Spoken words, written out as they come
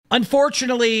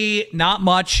Unfortunately, not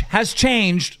much has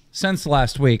changed since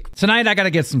last week. Tonight, I got to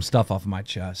get some stuff off my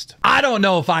chest. I don't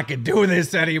know if I can do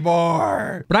this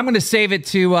anymore, but I'm going to save it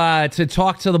to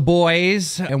talk to the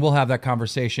boys, and we'll have that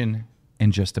conversation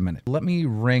in just a minute. Let me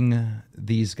ring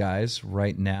these guys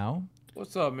right now.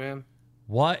 What's up, man?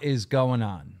 What is going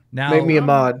on? Now, Make me a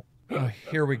mod.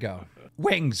 Here we go.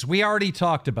 Wings, we already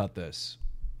talked about this.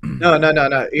 No.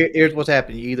 Here's what's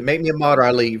happening. You either make me a mod or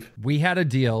I leave. We had a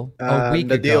deal a week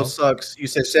ago. The deal sucks. You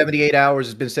said 78 hours.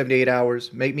 It's been 78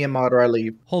 hours. Make me a mod or I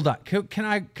leave. Hold on.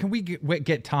 Can we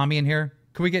get Tommy in here?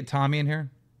 Can we get Tommy in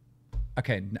here?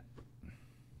 Okay. No.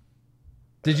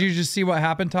 Did you just see what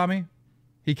happened, Tommy?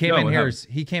 He came in here.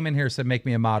 He came in here, said, "Make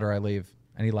me a mod or I leave,"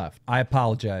 and he left. I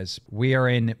apologize. We are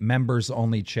in members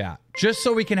only chat, just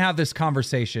so we can have this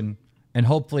conversation. And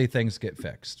hopefully things get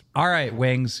fixed. All right,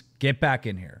 Wings, get back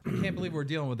in here. I can't believe we're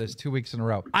dealing with this 2 weeks in a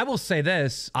row. I will say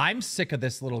this. I'm sick of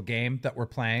this little game that we're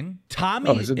playing.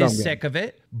 Tommy is sick of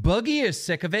it. Boogie is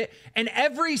sick of it. And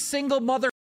every single mother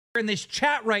in this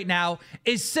chat right now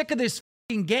is sick of this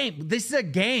fucking game. This is a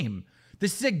game.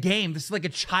 This is a game. This is like a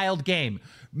child game.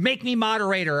 Make me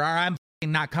moderator or I'm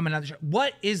not coming on the show.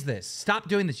 What is this? Stop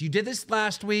doing this. You did this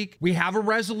last week. We have a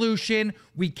resolution.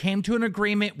 We came to an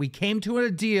agreement. We came to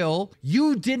a deal.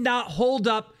 You did not hold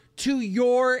up to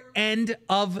your end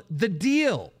of the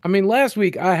deal. I mean, last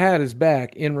week I had his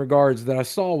back in regards that I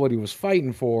saw what he was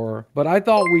fighting for, but I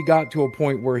thought we got to a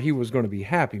point where he was going to be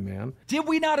happy, man. Did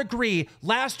we not agree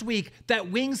last week that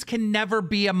Wings can never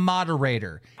be a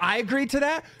moderator? I agreed to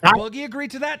that. Boogie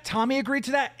agreed to that. Tommy agreed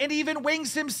to that. And even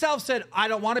Wings himself said, I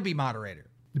don't want to be moderator.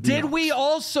 Did we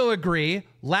also agree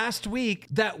last week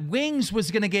that Wings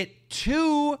was going to get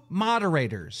 2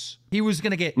 moderators? He was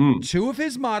going to get 2 of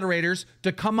his moderators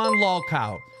to come on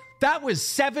Lolcow. That was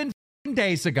 7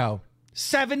 days ago.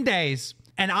 7 days.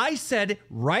 And I said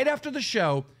right after the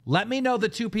show, let me know the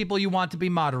 2 people you want to be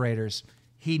moderators.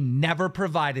 He never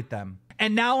provided them.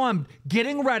 And now I'm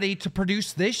getting ready to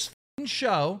produce this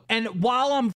show. And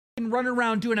while I'm running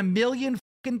around doing a million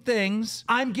things,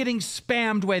 I'm getting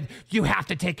spammed with, you have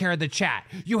to take care of the chat.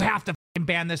 You have to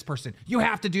ban this person. You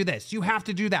have to do this. You have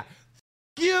to do that.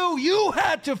 You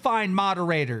had to find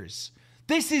moderators.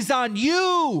 This is on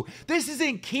you. This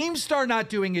isn't Keemstar not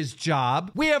doing his job.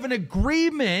 We have an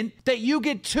agreement that you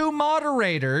get 2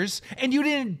 moderators and you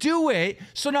didn't do it.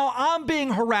 So now I'm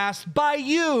being harassed by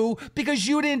you because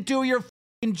you didn't do your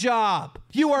job.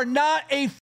 You are not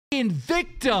a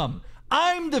victim.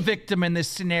 I'm the victim in this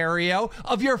scenario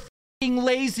of your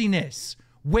laziness,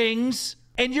 Wings.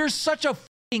 And you're such a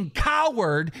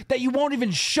coward that you won't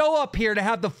even show up here to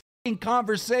have the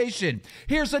conversation.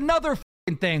 Here's another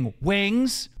thing,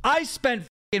 Wings. I spent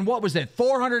what was it,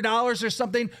 $400 or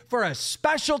something for a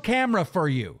special camera for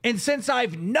you. And since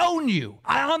I've known you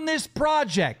on this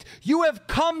project, you have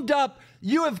cammed up,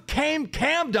 you have cammed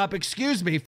up in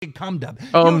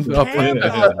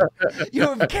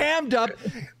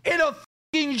a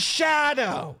fucking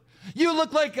shadow. You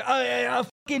look like a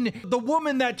fucking the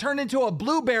woman that turned into a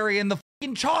blueberry in the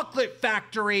fucking chocolate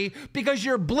factory because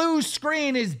your blue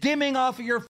screen is dimming off of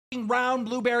your fucking round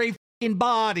blueberry fucking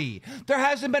body. There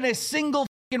hasn't been a single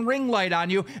fucking ring light on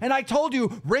you, and I told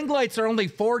you ring lights are only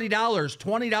 $40,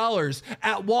 $20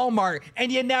 at Walmart,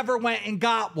 and you never went and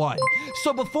got one.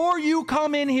 So before you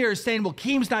come in here saying, well,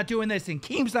 Keem's not doing this, and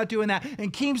Keem's not doing that,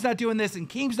 and Keem's not doing this, and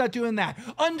Keem's not doing that,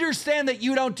 understand that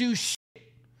you don't do shit.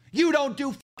 You don't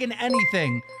do fucking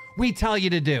anything we tell you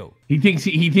to do. He thinks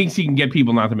he can get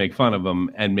people not to make fun of him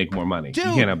and make more money. Dude,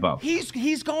 he can't have both.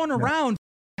 He's going around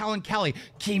telling Kelly,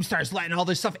 Keemstar's letting all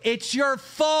this stuff. It's your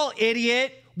fault,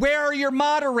 idiot. Where are your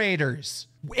moderators?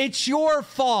 It's your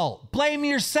fault. Blame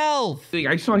yourself.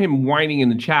 I saw him whining in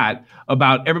the chat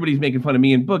about everybody's making fun of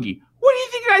me and Boogie. What do you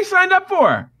think I signed up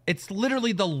for? It's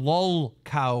literally the Lol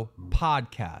Cow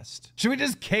podcast. Should we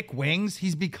just kick Wings?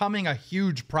 He's becoming a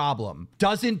huge problem.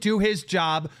 Doesn't do his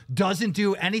job, doesn't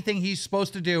do anything he's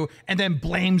supposed to do, and then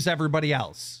blames everybody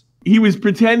else. He was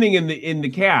pretending in the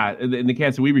cats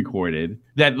that we recorded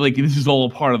that like this is all a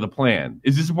part of the plan.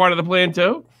 Is this a part of the plan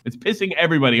too? It's pissing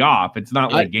everybody off. It's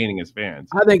not like gaining his fans.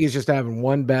 I think he's just having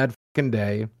one bad fucking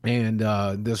day, and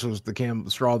this was the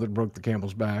straw that broke the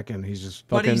camel's back, and he's just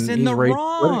fucking. But he's in the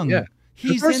wrong. Yeah,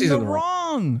 he's in the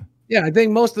wrong. Yeah, I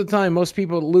think most of the time, most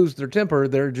people lose their temper.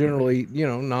 They're generally,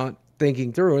 not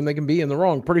thinking through, and they can be in the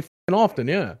wrong pretty fucking often.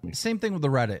 Yeah. Same thing with the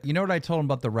Reddit. You know what I told him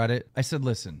about the Reddit? I said,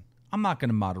 listen. I'm not going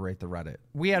to moderate the Reddit.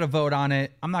 We had a vote on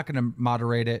it. I'm not going to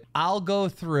moderate it. I'll go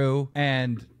through,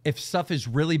 and if stuff is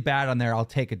really bad on there, I'll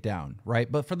take it down,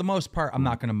 right? But for the most part, I'm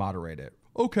not going to moderate it.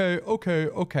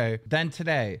 Okay. Then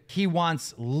today, he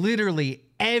wants literally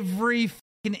every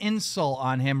an insult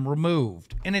on him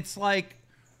removed. And it's like,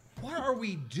 what are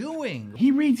we doing?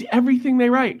 He reads everything they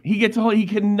write. He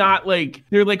cannot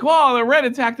they're like, oh, the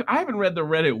Reddit's active. I haven't read the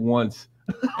Reddit once.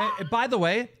 By the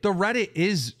way, the Reddit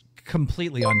is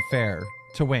completely unfair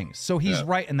to Wings. So he's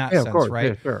right in that sense, of course. right?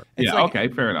 Yeah, sure. It's Okay,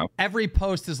 fair enough. Every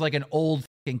post is like an old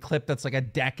clip that's like a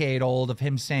decade old of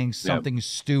him saying something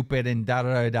stupid and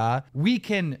da-da-da-da. We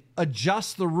can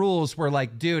adjust the rules where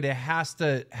like, dude, it has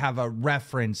to have a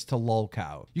reference to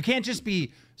lolcow. You can't just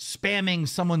be spamming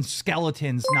someone's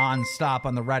skeletons nonstop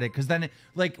on the Reddit, because then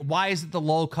why is it the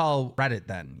lolcow Reddit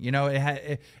then? You know,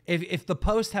 if the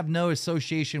posts have no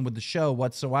association with the show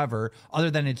whatsoever,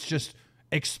 other than it's just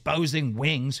exposing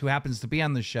Wings, who happens to be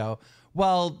on the show,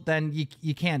 well, then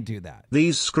you can't do that.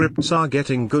 These scripts are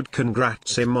getting good.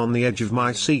 Congrats. I'm on the edge of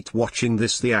my seat watching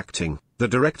this. The acting, the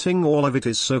directing, all of it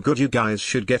is so good. You guys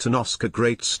should get an Oscar.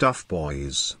 Great stuff,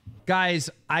 boys. Guys,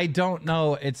 I don't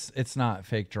know. It's not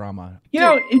fake drama. You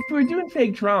know, if we're doing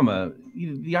fake drama,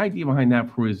 the idea behind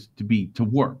that was to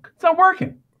work. It's not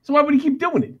working. So why would he keep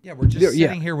doing it? Yeah, we're just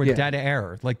sitting here with dead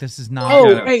air. Like, this is not.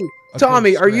 Oh, hey,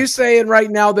 Tommy, are you saying right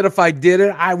now that if I did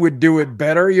it, I would do it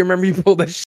better? You remember you pulled that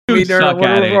shit? You suck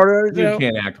at it. You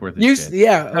can't act worth it. Shit.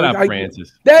 Yeah, Shut up,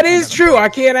 Francis. That is true. I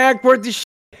can't act worth the shit.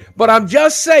 But I'm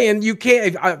just saying, you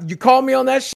can't. If you call me on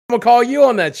that shit, I'm gonna call you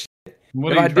on that shit.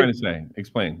 What are you trying to say?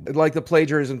 Explain. Like the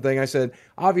plagiarism thing, I said,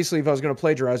 obviously, if I was going to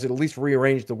plagiarize it, at least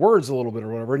rearrange the words a little bit or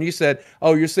whatever. And you said,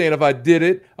 oh, you're saying if I did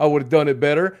it, I would have done it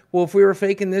better. Well, if we were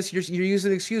faking this, you're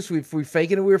using an excuse. If we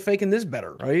faking it, we were faking this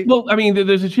better, right? Well, I mean,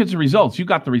 there's a chance of results. You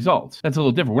got the results. That's a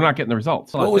little different. We're not getting the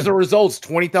results. What was the results?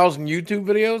 20,000 YouTube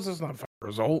videos? That's not a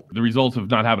result. The results of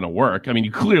not having to work. I mean,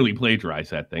 you clearly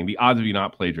plagiarized that thing. The odds of you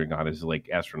not plagiarizing on it is like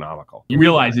astronomical. You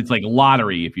realize it's like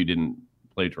lottery if you didn't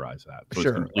plagiarize that. So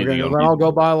sure. Okay, then I'll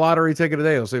go buy a lottery ticket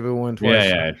today. I'll see if it win twice.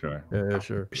 Yeah, sure. Yeah,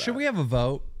 sure. Should we have a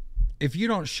vote? If you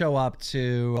don't show up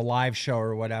to a live show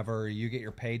or whatever, you get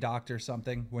your pay docked or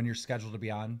something when you're scheduled to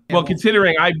be on. Well,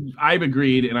 considering I've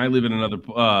agreed and I live in another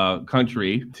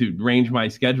country to range my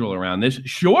schedule around this,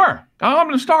 sure. I'm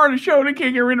going to start a show. They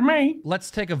can't get rid of me. Let's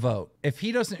take a vote. If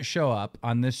he doesn't show up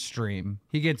on this stream,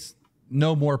 he gets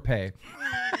no more pay.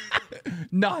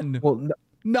 None. Well,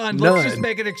 None. Let's just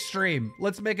make it extreme.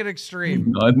 Let's make it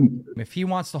extreme. None. If he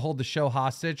wants to hold the show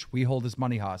hostage, we hold his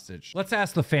money hostage. Let's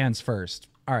ask the fans first.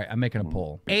 All right, I'm making a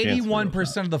poll.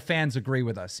 81% of the fans agree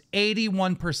with us.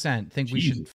 81% think we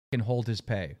should fucking hold his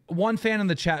pay. One fan in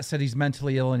the chat said he's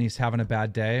mentally ill and he's having a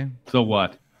bad day. So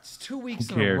what? It's 2 weeks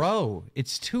in a row.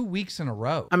 It's 2 weeks in a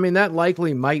row. I mean, that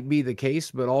likely might be the case,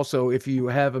 but also if you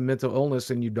have a mental illness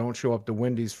and you don't show up to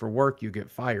Wendy's for work, you get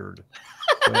fired.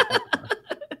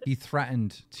 He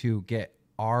threatened to get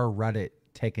our Reddit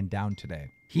taken down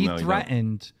today. He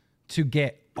threatened to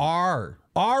get our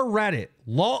Reddit,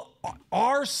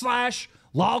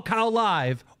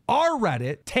 r/lolcowlive, our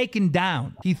Reddit taken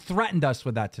down. He threatened us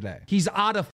with that today. He's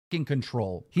out of fucking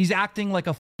control. He's acting like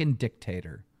a fucking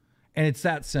dictator. And it's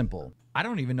that simple. I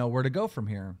don't even know where to go from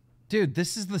here. Dude,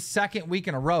 this is the second week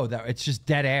in a row that it's just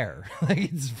dead air.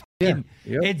 Like it's fucking,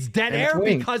 it's dead air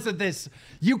because of this.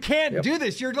 You can't do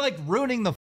this. You're like ruining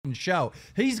the show.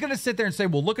 He's gonna sit there and say,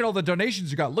 well, look at all the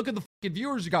donations you got, look at the fucking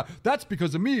viewers you got, that's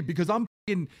because of me, because I'm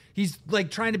fucking, he's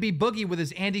like trying to be Boogie with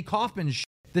his Andy Kaufman shit.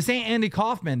 This ain't Andy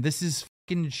Kaufman. This is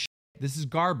fucking shit. This is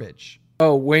garbage.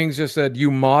 Oh, Wings just said,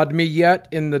 you mod me yet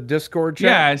in the Discord chat?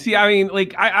 Yeah, see, I mean,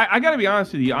 like, I gotta be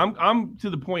honest with you. I'm to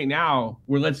the point now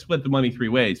where let's split the money 3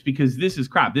 ways, because this is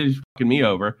crap. This is fucking me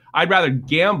over. I'd rather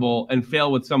gamble and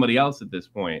fail with somebody else at this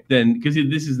point than, because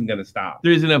this isn't gonna stop.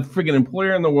 There isn't a freaking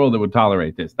employer in the world that would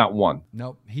tolerate this. Not one.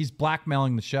 Nope. He's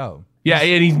blackmailing the show. Yeah,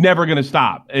 and he's never gonna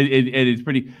stop. It's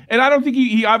pretty, and I don't think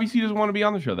he obviously doesn't want to be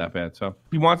on the show that bad. So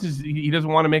he doesn't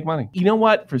want to make money. You know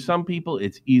what? For some people,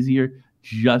 it's easier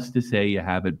just to say you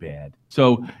have it bad.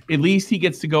 So at least he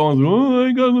gets to go and say, oh, I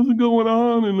ain't got nothing going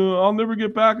on, and I'll never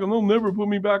get back, and they'll never put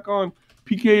me back on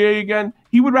PKA again.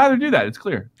 He would rather do that. It's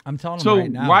clear. I'm telling him so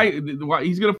right now. Why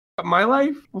he's gonna f up my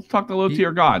life? Let's talk to low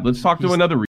tier God. Let's talk to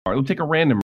another retard. Let's take a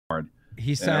random retard.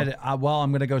 He said, well,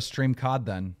 I'm gonna go stream COD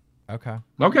then.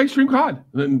 Okay, stream COD.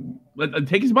 Then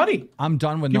take his money. I'm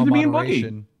done with no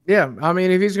moderation. Yeah, I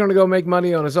mean, if he's going to go make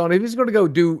money on his own, if he's going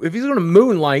to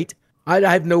moonlight, I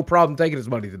have no problem taking his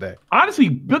money today. Honestly,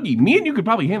 Boogie, me and you could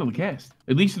probably handle the cast.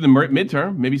 At least in the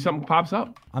midterm, maybe something pops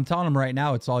up. I'm telling him right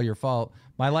now, it's all your fault.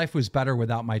 My life was better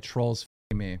without my trolls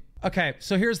f***ing me. Okay,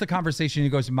 so here's the conversation. He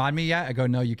goes, mod me yet? I go,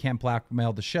 no, you can't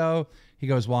blackmail the show. He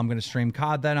goes, well, I'm going to stream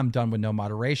COD then. I'm done with no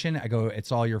moderation. I go,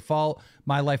 it's all your fault.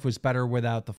 My life was better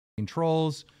without the f***ing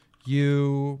trolls.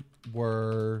 You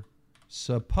were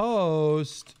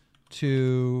supposed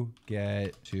to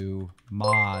get to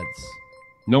mods.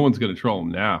 No one's gonna troll him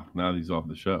now. Now that he's off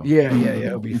the show. Yeah.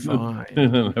 It'll be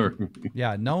fine.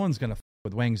 Yeah, no one's gonna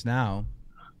with Wings now.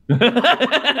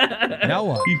 No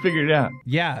one. He figured it out.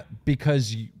 Yeah,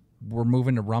 because we're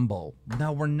moving to Rumble.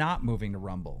 No, we're not moving to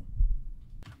Rumble.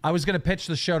 I was gonna pitch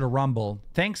the show to Rumble.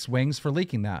 Thanks, Wings, for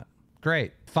leaking that.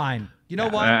 Great. Fine. You know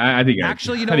what? I think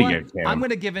actually, you know what? I'm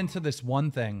gonna give into this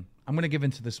one thing.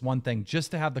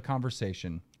 Just to have the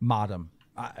conversation. Mod him.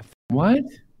 What?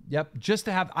 Yep. Just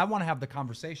to have. I want to have the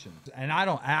conversation, and I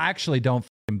actually don't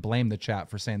blame the chat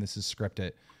for saying this is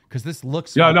scripted because this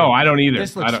looks. No, I don't either.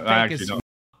 This looks I fake actually as don't.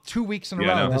 2 weeks in a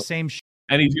row, the same shit.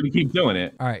 And he's gonna keep doing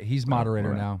it. All right, he's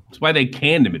moderator now. That's why they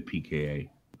canned him at PKA.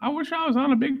 I wish I was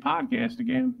on a big podcast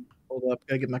again. Hold up,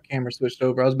 gotta get my camera switched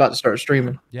over. I was about to start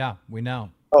streaming. Yeah, we know.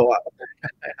 Oh,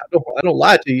 I don't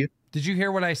lie to you. Did you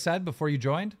hear what I said before you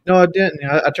joined? No, I didn't.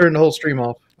 I turned the whole stream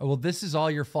off. Oh, well, this is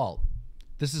all your fault.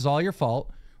 This is all your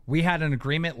fault. We had an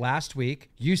agreement last week.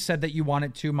 You said that you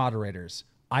wanted 2 moderators.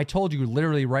 I told you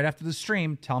literally right after the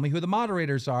stream, tell me who the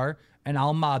moderators are, and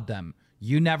I'll mod them.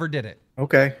 You never did it.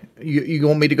 Okay. You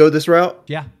want me to go this route?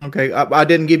 Yeah. Okay. I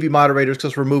didn't give you moderators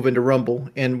because we're moving to Rumble,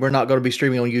 and we're not going to be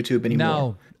streaming on YouTube anymore.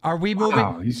 No. Are we moving?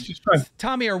 Wow, he's just trying.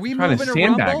 Tommy, are we moving to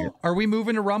Rumble? Are we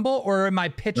moving to Rumble, or am I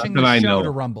pitching the show to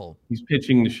Rumble? He's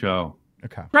pitching the show.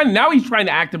 Okay. Now he's trying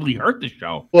to actively hurt the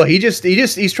show. Well,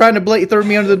 he's trying to throw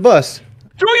me under the bus.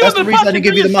 Threw you That's under the the reason bus. I didn't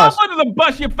give you the yourself bus. under the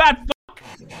bus, you fat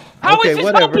fuck. How Okay, is this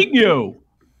whatever. helping you?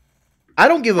 I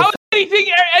don't give a How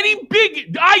any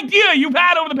big idea you've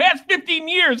had over the past 15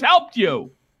 years helped you?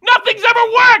 Nothing's ever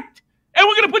worked, and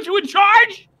we're gonna put you in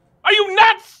charge? Are you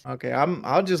nuts? Okay,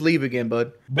 I'll just leave again,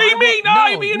 bud. Be mean? No,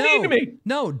 you're being mean to me.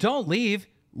 No, don't leave.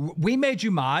 We made you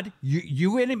mod.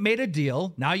 You made a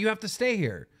deal. Now you have to stay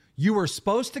here. You were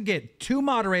supposed to get 2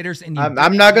 moderators, and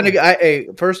I'm not gonna. Hey,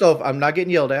 first off, I'm not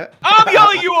getting yelled at. I'm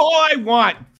yelling at you all I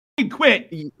want.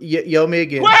 Quit. Yell me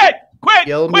again. Quit.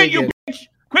 Yell me Quit, you again. bitch.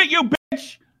 Quit, you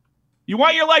bitch. You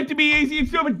want your life to be easy and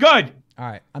stupid? Good. All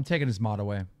right, I'm taking his mod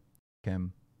away.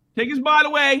 Kim. Take his mod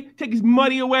away. Take his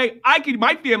money away.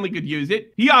 My family could use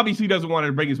it. He obviously doesn't want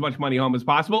to bring as much money home as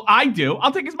possible. I do.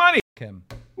 I'll take his money. Kim.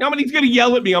 Nobody's going to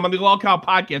yell at me. I'm on the Lolcow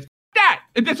podcast. That.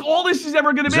 That's all this is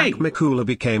ever going to be. Zach McCooler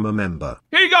became a member.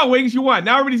 Here you go, Wings. You won.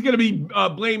 Now everybody's going to be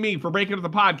blame me for breaking up the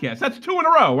podcast. That's 2 in a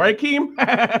row, right, Keem?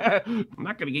 I'm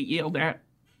not going to get yelled at.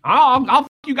 I'll fuck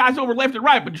you guys over left and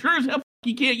right, but sure as hell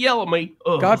you can't yell at me.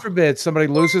 Ugh. God forbid somebody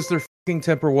loses their fucking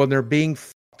temper when they're being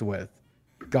fucked with.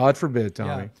 God forbid,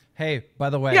 Tommy. Yeah. Hey, by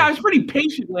the way. Yeah, I was pretty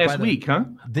patient last week, huh?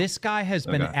 This guy has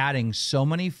been adding so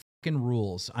many fucking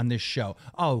rules on this show.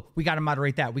 Oh, we got to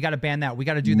moderate that. We got to ban that. We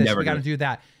got to do this. We got to do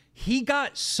that. He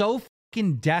got so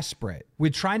fucking desperate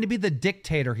with trying to be the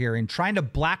dictator here and trying to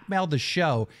blackmail the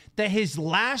show that his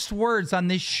last words on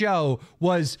this show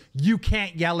was, "You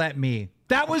can't yell at me."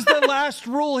 That was the last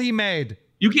rule he made.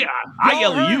 You can't. I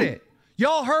yell at you.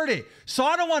 Y'all heard it. So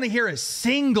I don't want to hear a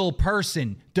single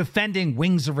person defending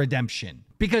Wings of Redemption.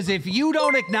 Because if you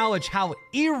don't acknowledge how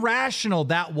irrational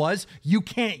that was, you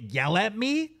can't yell at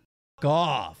me? F***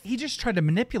 off. He just tried to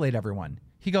manipulate everyone.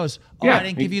 He goes, I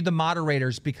didn't give you the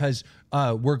moderators because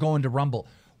we're going to Rumble.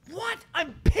 What?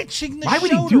 I'm pitching the show. Why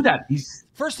would he do that?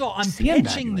 First of all, I'm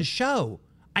pitching the show.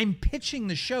 I'm pitching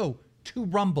the show to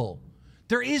Rumble.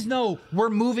 There is no, we're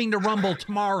moving to Rumble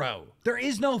tomorrow. There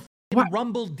is no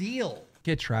Rumble deal.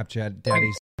 Get Trap Chat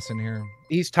Daddy's in here.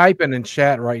 He's typing in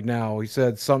chat right now. He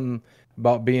said something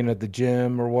about being at the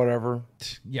gym or whatever.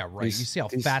 Yeah, right. You see how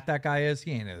fat that guy is?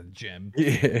 He ain't at the gym.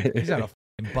 Yeah. He's at a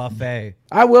buffet.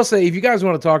 I will say, if you guys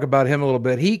want to talk about him a little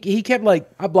bit, he kept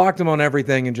I blocked him on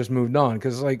everything and just moved on.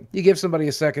 Because you give somebody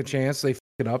a second chance, they f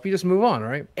it up, you just move on,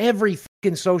 right? Every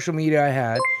fucking social media I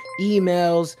had,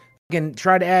 emails, fucking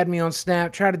try to add me on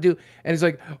Snap, try to do, and he's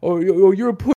like, oh, you're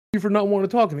a pussy for not wanting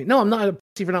to talk to me. No, I'm not a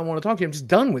pussy for not wanting to talk to you. I'm just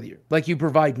done with you. You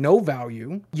provide no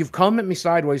value. You've come at me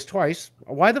sideways twice.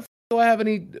 Why the f do I have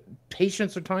any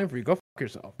patience or time for you? Go f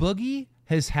yourself. Boogie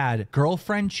has had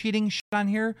girlfriend cheating shit on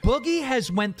here. Boogie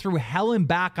has went through hell and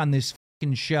back on this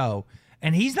fucking show,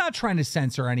 and he's not trying to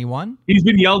censor anyone. He's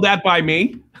been yelled at by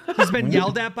me. He's been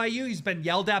yelled at by you. He's been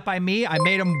yelled at by me. I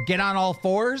made him get on all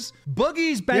fours.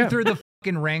 Boogie's been through the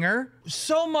fucking ringer.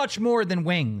 So much more than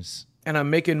Wings. And I'm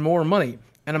making more money,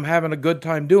 and I'm having a good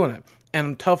time doing it, and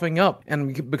I'm toughing up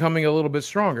and becoming a little bit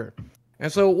stronger.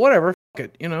 And so whatever, f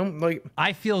it,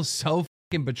 I feel so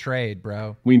fucking betrayed,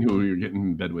 bro. We knew who you were getting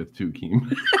in bed with too,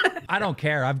 Keem. I don't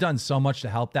care. I've done so much to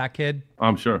help that kid.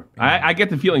 I'm sure. I get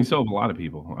the feeling so of a lot of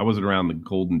people. I wasn't around the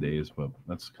golden days, but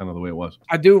that's kind of the way it was.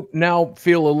 I do now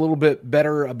feel a little bit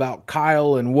better about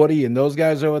Kyle and Woody and those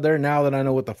guys over there now that I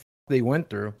know what the f they went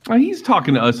through. He's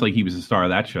talking to us like he was the star of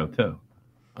that show too.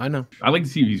 I know. I'd like to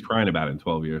see if he's crying about it in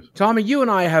 12 years. Tommy, you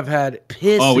and I have had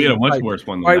pissy. Oh, we had a much worse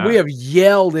one than right, that. we have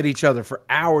yelled at each other for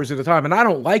hours at a time, and I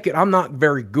don't like it. I'm not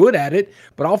very good at it,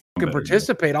 but I'll fucking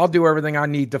participate. I'll do everything I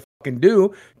need to fucking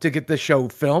do to get the show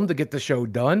filmed, to get the show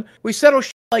done. We settle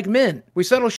shit like men. We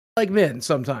settle shit like men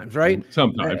sometimes, right?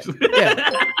 Sometimes.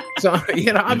 Yeah. So,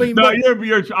 you know, I mean, no,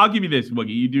 you're. I'll give you this,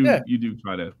 Woogie. You do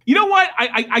try to. You know what?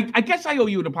 I guess I owe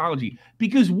you an apology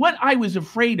because what I was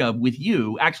afraid of with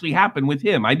you actually happened with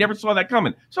him. I never saw that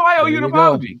coming, so I owe you an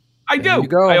apology. I do.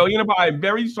 I owe you an apology. I'm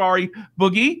very sorry,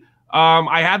 Boogie.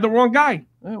 I had the wrong guy.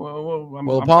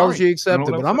 Well, apology accepted.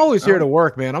 But I'm always here to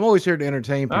work, man. I'm always here to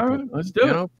entertain people. All right, let's do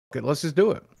it. Okay, let's just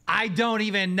do it. I don't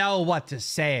even know what to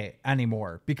say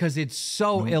anymore because it's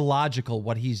so illogical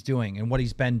what he's doing and what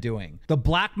he's been doing. The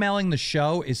blackmailing the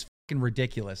show is fucking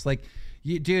ridiculous. Like,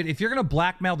 dude, if you're going to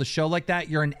blackmail the show like that,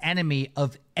 you're an enemy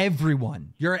of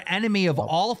everyone. You're an enemy of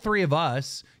all three of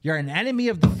us. You're an enemy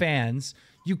of the fans.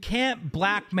 You can't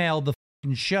blackmail the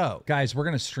fucking show. Guys, we're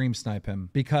going to stream snipe him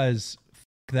because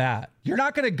fuck that. You're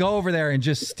not going to go over there and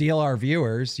just steal our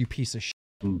viewers, you piece of shit.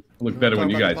 Look better when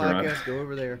you guys are on. Go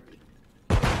over there.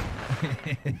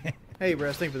 Hey,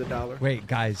 Russ, thank you for the $1. Wait,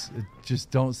 guys, just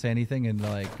don't say anything and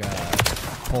like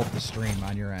pull up the stream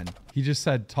on your end. He just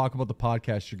said, talk about the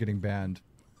podcast, you're getting banned.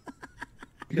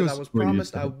 Because I was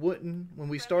promised I wouldn't, when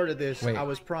we started this, I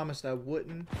was promised I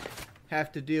wouldn't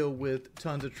have to deal with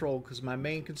tons of troll because my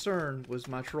main concern was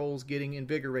my trolls getting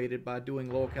invigorated by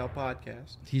doing local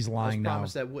podcasts. He's lying now. I was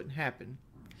promised that wouldn't happen.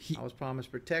 I was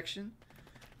promised protection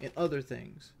and other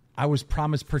things. I was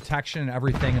promised protection and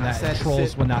everything, and that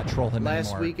trolls would not troll him last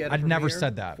anymore. week at a I've never premiere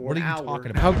said that. What are you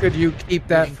talking about? How could you keep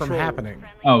that from happening?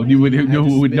 Oh,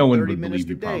 no one would believe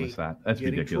you promised that. That's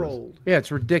ridiculous. Trolled. Yeah,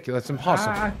 it's ridiculous. It's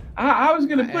impossible. I was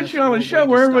going to put you on a show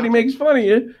where everybody makes fun of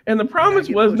you, and the promise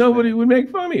was nobody would make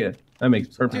fun of you. That makes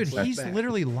perfect sense. Dude, he's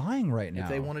literally lying right now. If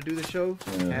they want to do the show,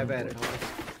 have at it.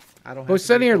 I don't. I was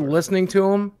sitting here listening to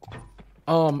him.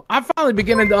 I'm finally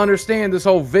beginning to understand this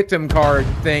whole victim card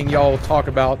thing y'all talk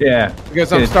about. Yeah.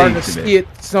 Because I'm starting to see it,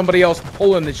 somebody else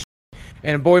pulling this shit.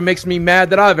 And boy, it makes me mad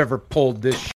that I've ever pulled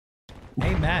this shit.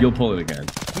 Amen. You'll pull it again.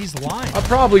 He's lying. I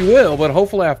probably will, but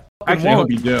hopefully I Actually, I hope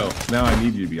you do. Now I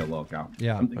need you to be a lookout.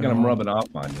 Yeah. I'm thinking I'm rubbing off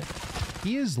on you.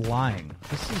 He is lying.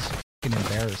 This is fucking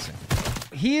embarrassing.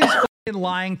 He is fucking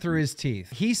lying through his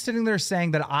teeth. He's sitting there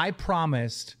saying that I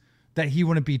promised that he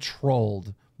wouldn't be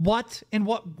trolled. What? In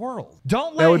what world?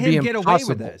 Don't let him get away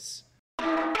with this.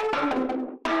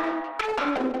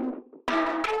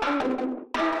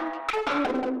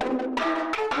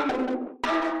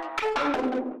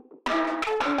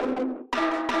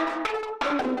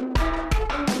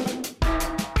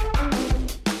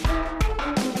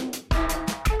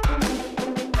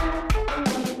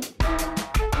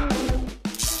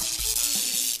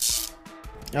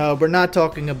 We're not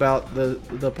talking about the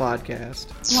podcast.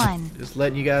 Just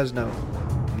letting you guys know.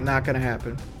 Not gonna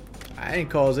happen. I didn't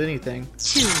cause anything.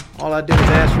 2. All I did was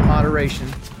ask for moderation.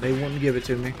 They wouldn't give it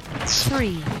to me.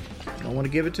 3. Don't want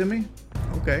to give it to me?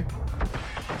 Okay.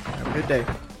 Have a good day.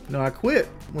 No, I quit.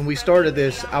 When we started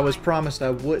this, I was promised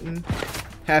I wouldn't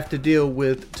have to deal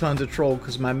with tons of troll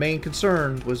because my main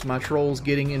concern was my trolls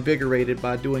getting invigorated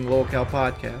by doing local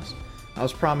podcasts. I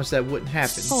was promised that wouldn't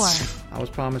happen. 4. I was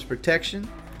promised protection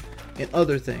and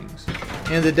other things.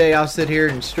 End of the day, I'll sit here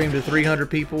and stream to 300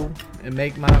 people and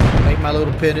make my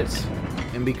little pittance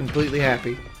and be completely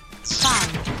happy.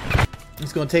 5.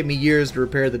 It's going to take me years to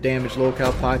repair the damage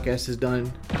Local Podcast has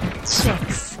done.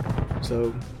 6.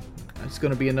 So it's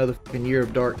going to be another fucking year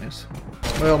of darkness.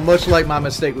 Well, much like my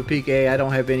mistake with PK, I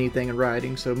don't have anything in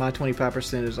writing, so my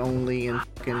 25% is only in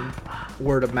fucking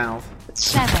word of mouth.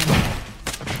 7.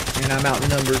 And I'm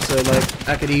outnumbered, so like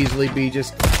I could easily be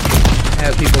just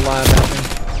have people lie about me.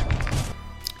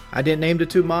 I didn't name the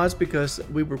 2 mods because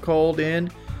we were called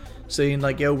in saying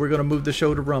like, yo, we're gonna move the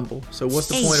show to Rumble. So what's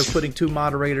the point of putting 2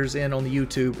 moderators in on the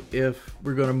YouTube if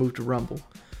we're gonna move to Rumble?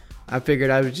 I figured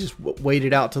I would just wait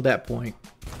it out till that point.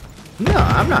 No,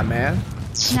 I'm not mad.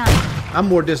 9. I'm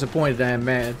more disappointed than I'm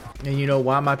mad. And you know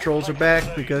why my trolls are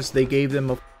back? Because they gave them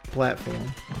a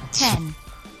platform. 10.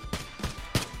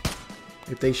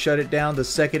 If they shut it down the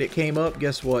second it came up,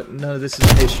 guess what? None of this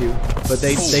is an issue. But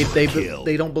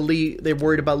they don't believe, they're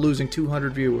worried about losing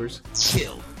 200 viewers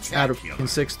out of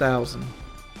 6,000.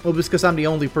 Well, it's because I'm the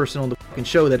only person on the fucking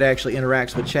show that actually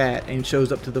interacts with chat and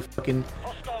shows up to the fucking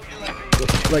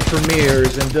like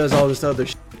premieres and does all this other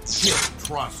shit.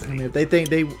 I mean, if they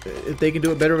think if they can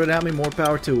do it better without me, more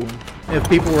power to them. If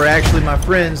people were actually my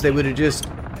friends, they would have just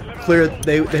cleared.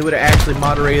 They would have actually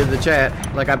moderated the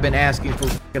chat like I've been asking for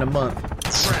a month.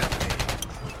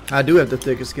 I do have the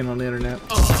thickest skin on the internet.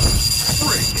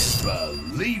 Freaking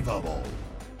believable.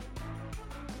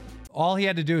 All he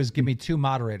had to do is give me 2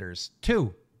 moderators.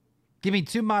 2. Give me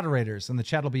 2 moderators and the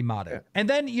chat will be modded. Yeah. And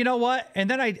then, you know what? And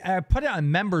then I put it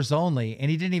on members only and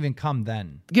he didn't even come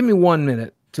then. Give me 1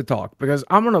 minute to talk because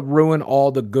I'm going to ruin all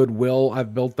the goodwill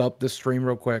I've built up this stream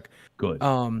real quick. Good.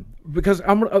 Because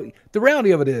the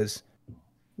reality of it is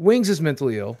Wings is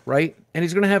mentally ill, right? And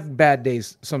he's going to have bad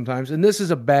days sometimes. And this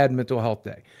is a bad mental health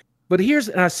day. But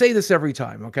and I say this every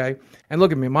time, okay? And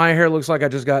look at me. My hair looks like I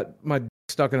just got my dick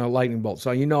stuck in a lightning bolt.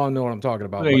 So I know what I'm talking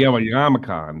about. Yeah, well, you're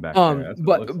Omicron back there.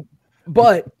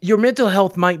 But your mental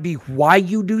health might be why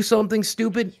you do something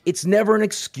stupid. It's never an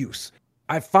excuse.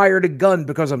 I fired a gun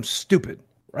because I'm stupid,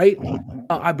 right?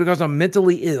 Because I'm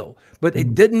mentally ill. But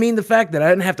it didn't mean the fact that I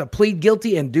didn't have to plead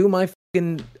guilty and do my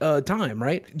time,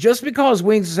 right? Just because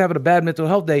Wings is having a bad mental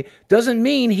health day doesn't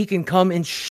mean he can come and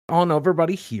on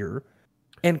everybody here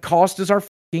and cost us our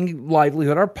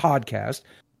livelihood, our podcast.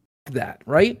 That,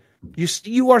 right?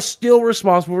 You are still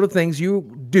responsible for the things you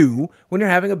do when you're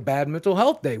having a bad mental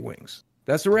health day, Wings.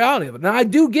 That's the reality of it. Now, I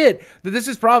do get that this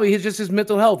is probably just his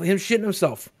mental health, him shitting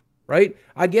himself, right?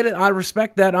 I get it. I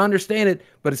respect that. I understand it,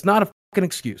 but it's not a fucking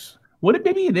excuse. What if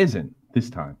maybe it isn't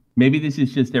this time? Maybe this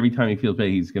is just every time he feels bad,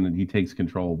 he takes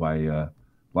control by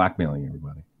blackmailing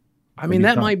everybody. I mean,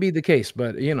 that might be the case,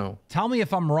 but Tell me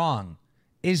if I'm wrong.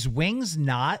 Is Wings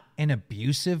not an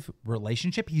abusive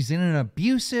relationship? He's in an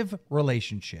abusive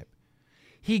relationship.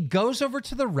 He goes over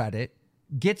to the Reddit,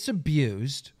 gets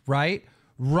abused, right?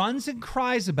 Runs and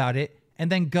cries about it,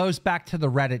 and then goes back to the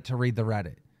Reddit to read the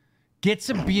Reddit. Gets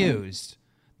abused,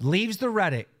 leaves the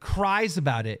Reddit, cries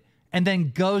about it, and then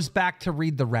goes back to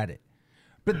read the Reddit.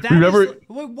 But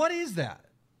what is that?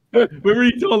 Remember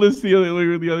he told us the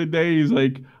other day, he's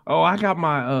like, oh, I got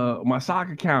my sock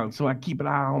account, so I keep an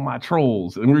eye on my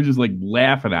trolls. And we're just like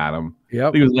laughing at him. Yep.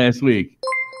 I think it was last week.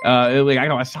 Like, I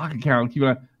got my sock account.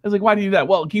 I was like, why do you do that?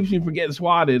 Well, it keeps me from getting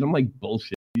swatted. I'm like,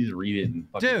 bullshit. You just read it and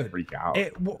fucking freak out.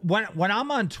 When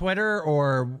I'm on Twitter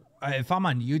or if I'm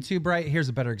on YouTube, right? Here's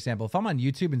a better example. If I'm on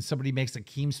YouTube and somebody makes a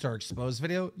Keemstar exposed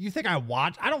video, you think I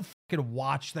watch? I don't fucking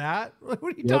watch that. What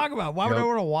are you talking about? Why would I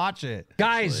want to watch it?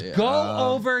 Guys, go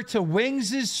over to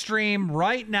Wings' stream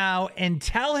right now and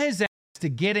tell his ass to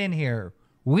get in here.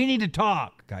 We need to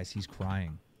talk. Guys, he's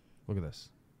crying. Look at this.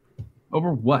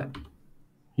 Over what?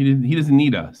 He doesn't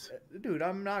need us. Dude,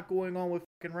 I'm not going on with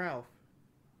fucking Ralph.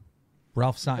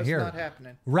 Ralph's not here. That's not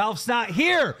happening. Ralph's not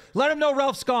here. Let him know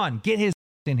Ralph's gone. Get his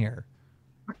in here.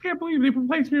 I can't believe they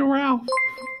replaced me with Ralph.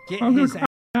 Get his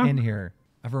in here.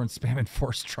 Everyone's spamming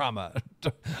forced trauma.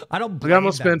 I don't blame We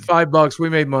almost spent $5. We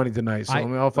made money tonight, so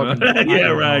I'll fucking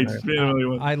right.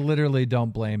 I literally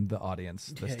don't blame the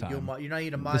audience this time. You're not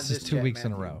even mind this is 2 weeks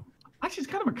in a row. Actually,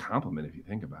 it's kind of a compliment if you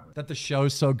think about it. That the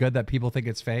show's so good that people think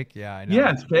it's fake. Yeah, I know.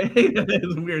 Yeah, it's fake.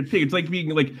 It's a weird thing. It's like being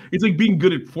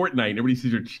good at Fortnite and everybody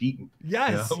says you're cheating.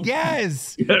 Yes, you know?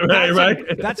 Yes. Yeah, right.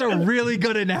 That's a really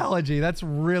good analogy. That's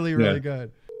really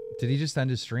good. Did he just end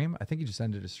his stream? I think he just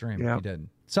ended his stream. Yeah. He did.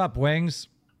 What's up, Wings?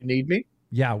 You need me?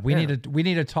 Yeah, we need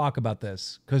to talk about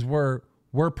this because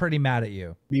we're pretty mad at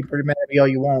you. Be pretty mad at me all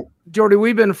you want. Jordy,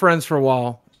 we've been friends for a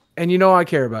while, and I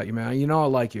care about you, man. I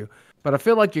like you. But I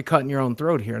feel like you're cutting your own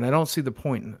throat here, and I don't see the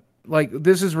point in it. Like,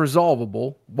 this is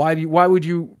resolvable. Why would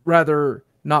you rather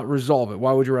not resolve it?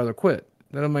 Why would you rather quit?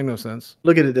 That doesn't make no sense.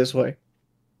 Look at it this way.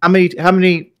 How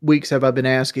many weeks have I been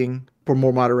asking for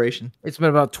more moderation? It's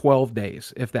been about 12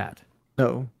 days, if that.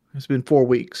 No, it's been 4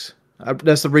 weeks.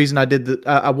 That's the reason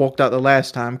I walked out the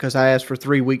last time, because I asked for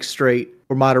 3 weeks straight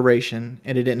for moderation,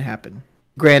 and it didn't happen.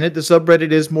 Granted, the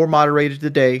subreddit is more moderated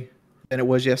today than it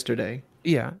was yesterday.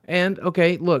 Yeah, and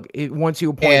okay, look, once you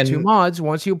appoint two mods,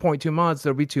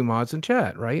 there'll be 2 mods in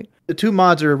chat, right? The 2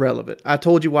 mods are irrelevant. I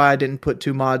told you why I didn't put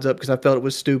 2 mods up, because I felt it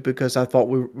was stupid, because I thought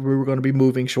we were going to be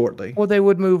moving shortly. Well, they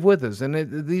would move with us,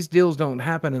 and these deals don't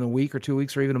happen in a week or 2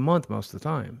 weeks or even a month most of the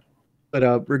time.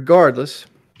 But regardless,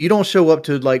 you don't show up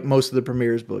to like most of the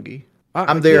premieres, Boogie.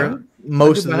 I'm there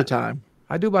most of the time.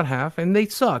 I do about half, and they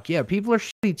suck. Yeah, people are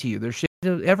shitty to you. They're shitty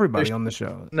to everybody on the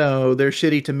show. No, they're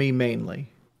shitty to me mainly.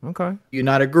 Okay. You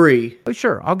not agree? Oh,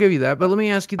 sure, I'll give you that. But let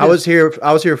me ask you this.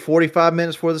 I was here 45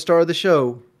 minutes before the start of the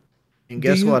show. And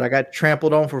guess what? I got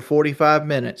trampled on for 45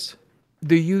 minutes.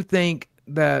 Do you think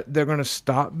that they're going to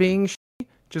stop being shitty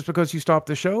just because you stopped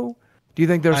the show? Do you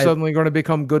think they're suddenly going to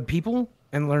become good people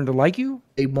and learn to like you?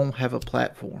 They won't have a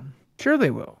platform. Sure they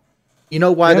will. You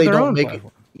know why they don't make it?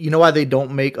 You know why they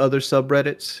don't make other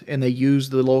subreddits and they use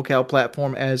the locale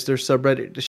platform as their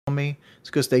subreddit to show me? It's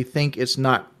because they think it's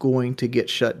not going to get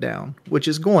shut down, which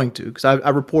is going to, because I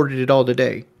reported it all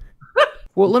today.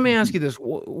 Well, let me ask you this: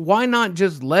 why not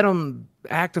just let them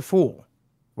act a fool?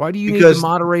 Why do you need to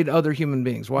moderate other human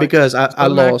beings? Why? Because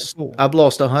I've lost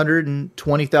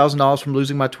 $120,000 from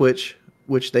losing my Twitch,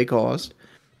 which they caused.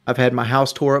 I've had my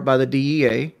house tore up by the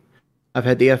DEA. I've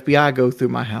had the FBI go through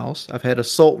my house. I've had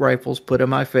assault rifles put in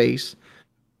my face,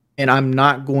 and I'm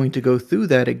not going to go through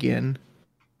that again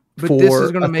for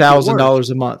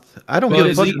 $1,000 a month. I don't give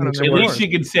a fuck. At least you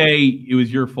could say it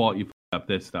was your fault. You fucked up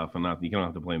this stuff, and you don't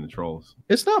have to blame the trolls.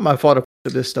 It's not my fault.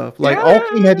 This stuff, like all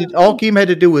Keem had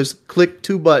to do was click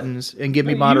 2 buttons and give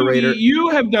me moderator. You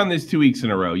have done this 2 weeks in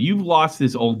a row. You've lost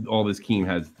this all this Keem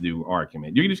has to do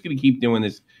argument. You're just going to keep doing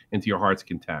this into your heart's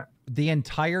content. The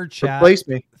entire chat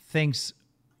thinks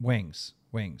Wings.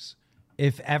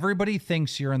 If everybody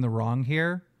thinks you're in the wrong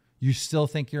here, you still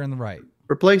think you're in the right.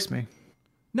 Replace me.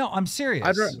 No, I'm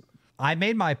serious. I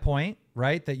made my point,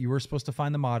 right? That you were supposed to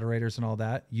find the moderators and all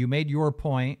that. You made your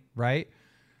point, right?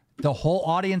 The whole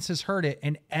audience has heard it,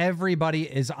 and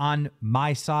everybody is on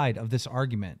my side of this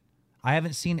argument. I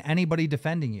haven't seen anybody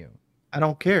defending you. I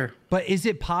don't care. But is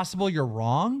it possible you're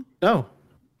wrong? No.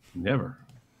 Never.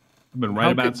 I've been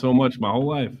right about so much my whole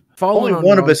life. Only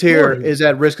one of us here is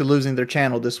at risk of losing their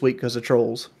channel this week because of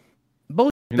trolls.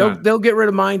 They'll get rid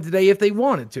of mine today if they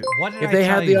wanted to. If they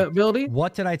had the ability.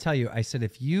 What did I tell you? I said,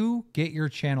 if you get your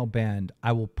channel banned,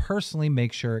 I will personally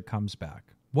make sure it comes back.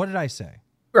 What did I say?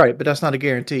 Right, but that's not a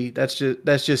guarantee. That's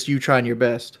just you trying your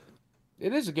best.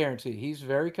 It is a guarantee. He's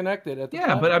very connected at the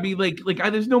time. But I mean,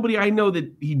 there's nobody I know that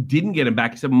he didn't get him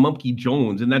back except Monkey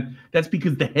Jones, and that's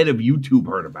because the head of YouTube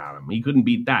heard about him. He couldn't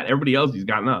beat that. Everybody else he's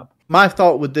gotten up. My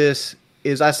thought with this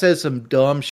is I said some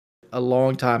dumb shit a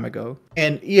long time ago,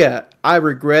 and yeah, I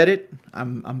regret it.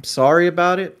 I'm sorry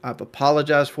about it. I've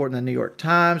apologized for it in the New York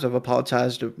Times. I've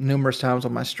apologized numerous times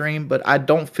on my stream, but I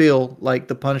don't feel like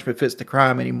the punishment fits the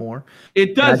crime anymore.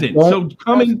 It doesn't. So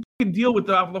come and deal with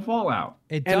the fallout.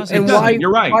 It doesn't. And why,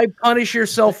 you're right. Why punish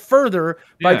yourself further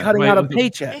by cutting out a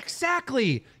paycheck?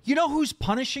 Exactly. You know who's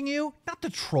punishing you? Not the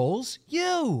trolls.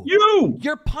 You.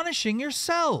 You're punishing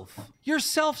yourself. You're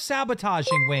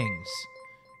self-sabotaging, Wings.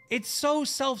 It's so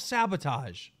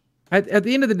self-sabotage. At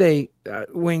the end of the day,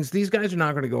 Wings, these guys are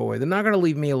not going to go away. They're not going to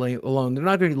leave me alone. They're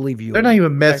not going to leave you alone. Not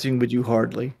even messing with you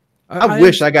hardly. I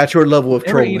wish I got your level of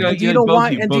trolling. Do you know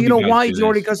why? And do you know why,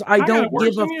 Jordy? Because I don't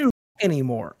give a fuck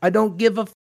anymore. I don't give a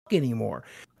fuck anymore.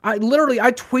 I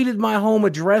tweeted my home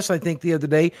address, I think, the other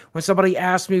day when somebody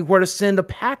asked me where to send a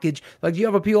package. Like, do you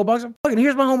have a P.O. box? Fucking,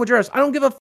 here's my home address. I don't give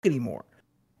a fuck anymore.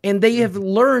 And they have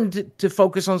learned to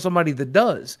focus on somebody that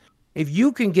does. If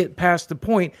you can get past the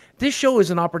point, this show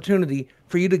is an opportunity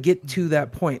for you to get to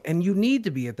that point. And you need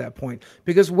to be at that point.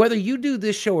 Because whether you do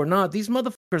this show or not, these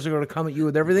motherfuckers are going to come at you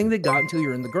with everything they got until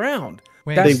you're in the ground.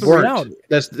 That's the reality.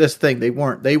 That's the thing. They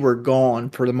weren't. They were gone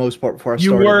for the most part before I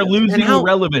started. You were losing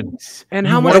relevance. And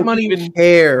how much money you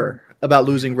care about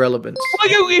losing relevance?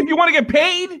 Well, if you want to get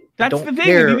paid, that's the thing.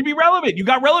 You need to be relevant. You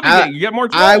got relevant. You get more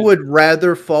trolls. I would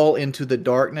rather fall into the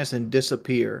darkness and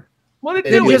disappear. Well,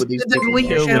 just delete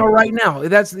your channel right now.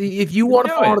 That's if you want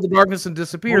to fall into the darkness and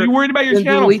disappear. What are you worried about your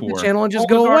channel? Delete the channel and just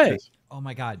go away. Oh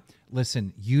my God!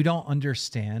 Listen, you don't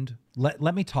understand.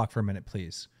 Let me talk for a minute,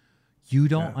 please. You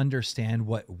don't understand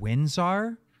what wins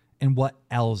are and what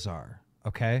L's are.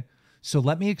 Okay, so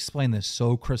let me explain this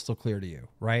so crystal clear to you.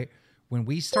 Right, when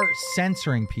we start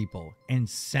censoring people and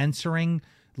censoring,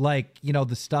 the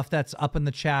stuff that's up in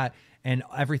the chat and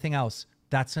everything else,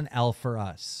 that's an L for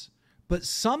us. But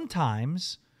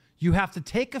sometimes you have to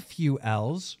take a few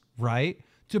L's, right,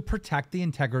 to protect the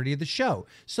integrity of the show.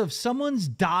 So if someone's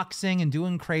doxing and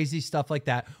doing crazy stuff like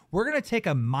that, we're going to take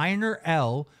a minor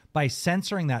L by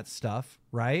censoring that stuff,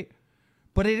 right?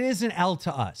 But it is an L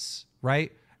to us,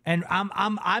 right? And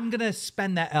I'm going to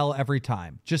spend that L every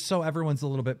time, just so everyone's a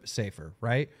little bit safer,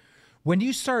 right? When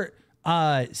you start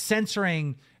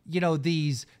censoring,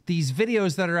 these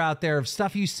videos that are out there of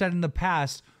stuff you said in the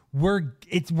past, we're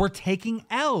taking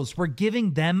L's. We're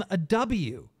giving them a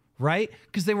W, right?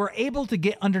 Because they were able to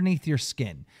get underneath your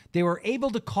skin. They were able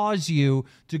to cause you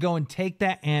to go and take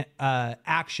that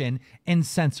action and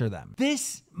censor them.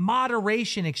 This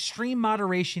moderation, extreme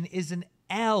moderation, is an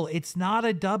L. It's not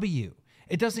a W.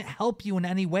 It doesn't help you in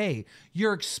any way.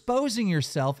 You're exposing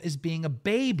yourself as being a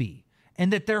baby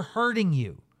and that they're hurting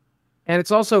you. And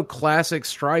it's also classic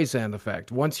Streisand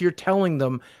effect. Once you're telling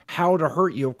them how to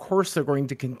hurt you, of course they're going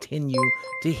to continue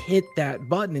to hit that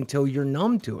button until you're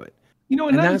numb to it.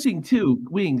 Another thing too,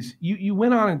 Wings, you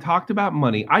went on and talked about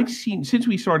money. I've seen, since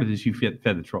we started this, you fed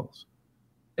the trolls.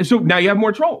 And so now you have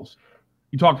more trolls.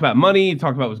 You talked about money, you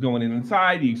talked about what's going in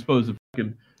inside, you exposed the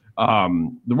fucking,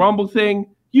 the Rumble thing.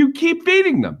 You keep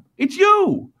feeding them. It's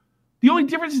you. The only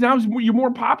difference now is you're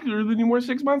more popular than you were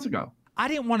 6 months ago. I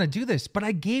didn't want to do this, but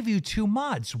I gave you 2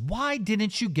 mods. Why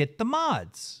didn't you get the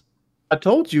mods? I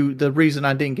told you the reason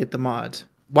I didn't get the mods.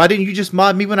 Why didn't you just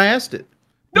mod me when I asked it?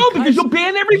 No, because you'll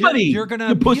ban everybody. You're going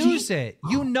to abuse it.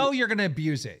 You know you're going to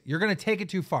abuse it. You're going to take it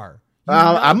too far.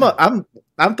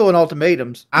 I'm throwing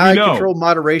ultimatums. I control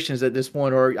moderations at this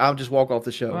point, or I'll just walk off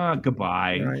the show.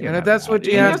 Goodbye. Right. And if that's what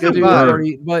you have to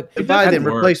do, but goodbye, then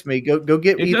replace me. Go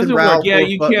get it Ethan doesn't Ralph. work. Yeah,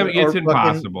 you can't. It's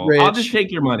impossible. I'll just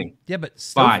take your money. Yeah, but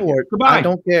stop for it. Goodbye. I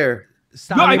don't care.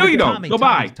 Stop. No, I know you don't.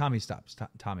 Goodbye. Tommy, stop.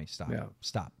 Tommy, stop. Yeah.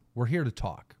 Stop. We're here to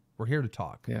talk.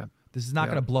 Yeah. This is not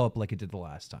going to blow up like it did the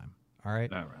last time. All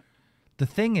right. All right. The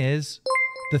thing is,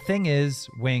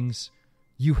 Wings,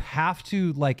 you have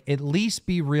to at least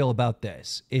be real about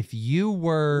this. If you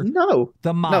were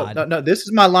the mod, no, this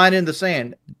is my line in the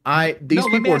sand. These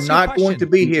people are not going to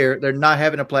be here. They're not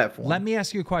having a platform. Let me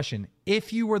ask you a question.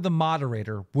 If you were the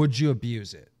moderator, would you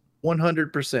abuse it?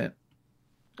 100%.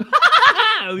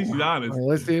 At least he's honest. Well,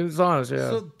 let's see if he's honest. Yeah.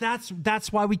 So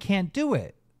that's why we can't do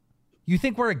it. You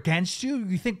think we're against you?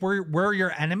 You think we're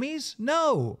your enemies?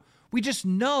 No. We just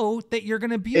know that you're going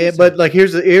to abuse it. But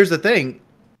here's the thing.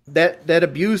 That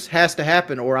abuse has to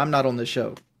happen or I'm not on the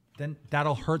show. Then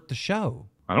that'll hurt the show.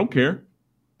 I don't care.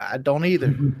 I don't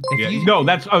either.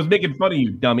 I was making fun of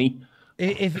you, dummy.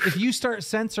 If you start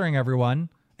censoring everyone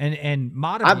and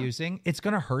mod abusing, it's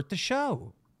going to hurt the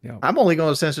show. Yeah. I'm only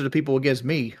going to censor the people against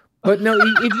me. But no,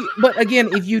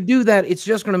 if you do that, it's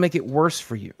just going to make it worse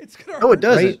for you. It's gonna no, it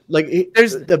doesn't. Right?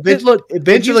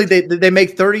 Eventually they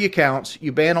make 30 accounts.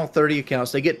 You ban on 30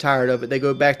 accounts. They get tired of it. They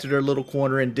go back to their little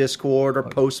corner in Discord or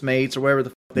Postmates or wherever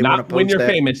the fuck they want to post. Not when you're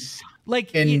famous.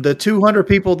 The 200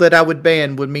 people that I would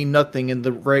ban would mean nothing in the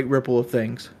great ripple of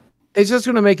things. It's just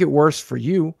going to make it worse for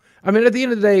you. I mean, at the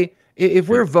end of the day, if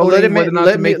we're voting,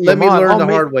 let me learn the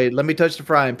hard way. Let me touch the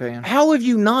frying pan. How have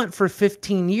you not for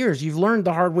 15 years? You've learned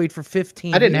the hard way for 15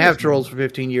 years. I didn't have trolls for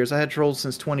 15 years. I had trolls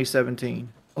since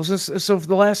 2017. Oh, so for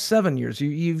the last 7 years,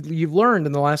 you've learned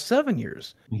in the last 7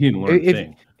 years. You didn't learn a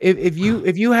thing. If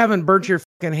you haven't burnt your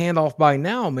fucking hand off by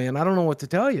now, man, I don't know what to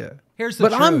tell you. Here's the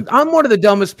truth. I'm one of the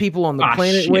dumbest people on the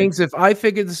planet, shit. Wings. If I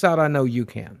figured this out, I know you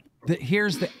can.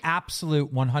 Here's the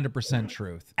absolute 100%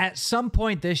 truth. At some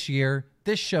point this year,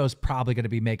 this show's probably going to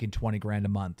be making 20 grand a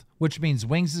month, which means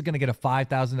Wings is going to get a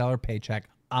 $5,000 paycheck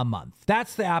a month.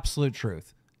 That's the absolute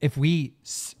truth. If we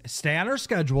stay on our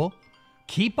schedule,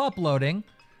 keep uploading,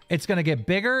 it's going to get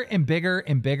bigger and bigger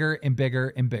and bigger and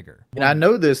bigger and bigger. And I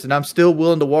know this, and I'm still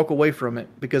willing to walk away from it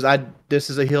because this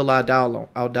is a hill I'll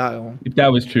die on. If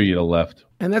that was true, you'd have left.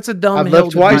 And that's a dumb I've hill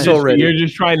left twice already. You're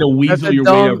just trying to weasel your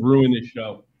way to ruin this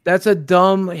show. That's a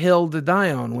dumb hill to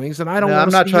die on, Wings, and I don't.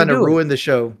 I'm not trying to ruin the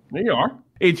show. There you are.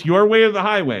 It's your way or the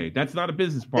highway. That's not a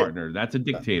business partner. That's a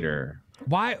dictator.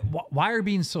 Why are you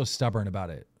being so stubborn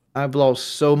about it? I've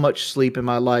lost so much sleep in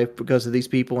my life because of these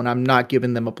people, and I'm not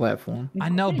giving them a platform. I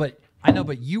know, but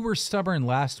you were stubborn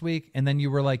last week, and then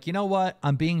you were like, you know what?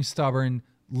 I'm being stubborn.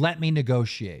 Let me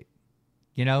negotiate.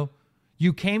 You know,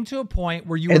 you came to a point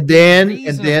where you were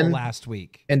reasonable last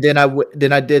week, and then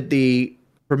I did the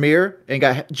premiere and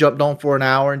got jumped on for an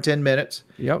hour and 10 minutes.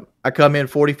 Yep. I come in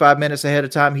 45 minutes ahead of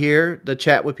time here. The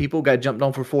chat with people got jumped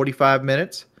on for 45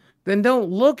 minutes. Then don't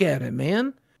look at it,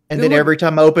 man. And then every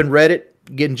time I open Reddit,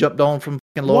 getting jumped on from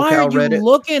fucking local Reddit. Why are you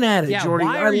looking at it, Jordy?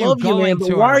 I love you, man,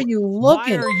 but why are you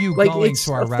looking? Why are you like going it's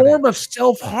to our a Reddit? form of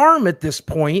self-harm at this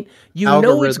point. You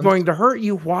know it's going to hurt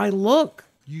you. Why look?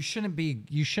 You shouldn't be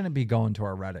going to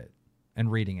our Reddit and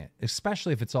reading it,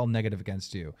 especially if it's all negative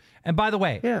against you. And by the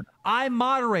way, I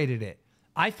moderated it.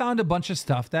 I found a bunch of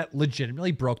stuff that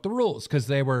legitimately broke the rules because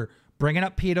they were bringing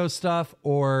up pedo stuff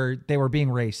or they were being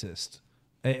racist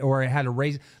or it had a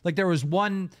race. Like there was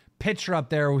one picture up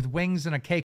there with Wings and a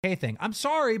KK thing. I'm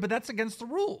sorry, but that's against the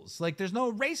rules. Like there's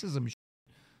no racism.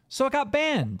 So it got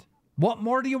banned. What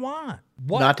more do you want?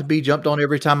 Not to be jumped on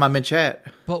every time I'm in chat.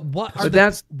 But what are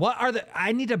the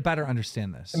I need to better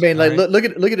understand this. I mean, like right? look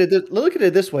at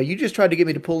it this way. You just tried to get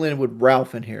me to pull in with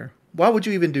Ralph in here. Why would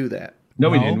you even do that? No,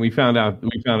 we didn't. We found out.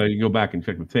 You go back and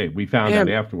check the tape. We found out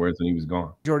afterwards, and he was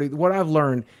gone. Jordy, what I've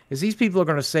learned is these people are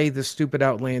going to say this stupid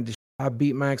outlandish. I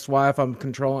beat my ex-wife. I'm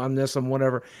controlling. I'm this. I'm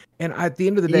whatever. And at the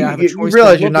end of the day, I have a choice. You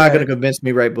realize you're not going to convince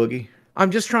me, right, Boogie?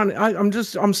 I'm just trying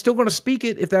to. I'm still going to speak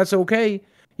it if that's okay.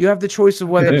 You have the choice of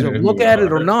whether to look at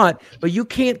it or not, but you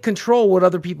can't control what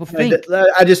other people think.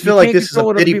 I just feel like this is a control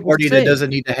what other pity people party say. that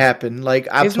doesn't need to happen. Like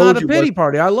I've It's told not a you, pity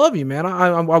party. I love you, man.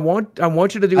 I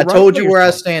want you to do. I right told by you where I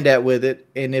yourself. stand at with it,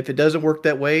 and if it doesn't work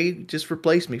that way, just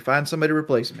replace me. Find somebody to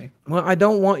replace me. Well, I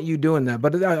don't want you doing that,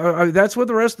 but that's what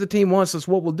the rest of the team wants. That's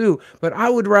what we'll do. But I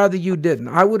would rather you didn't.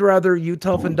 I would rather you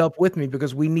toughened up with me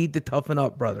because we need to toughen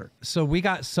up, brother. So we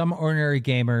got some ordinary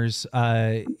gamers.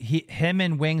 Him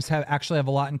and Wings have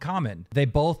a lot in common. They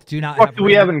both do not. What do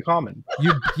we have in common?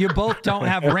 You both don't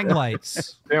have ring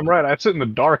lights. Damn right. I sit in the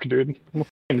dark, dude. I'm a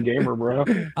fucking gamer, bro.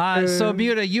 So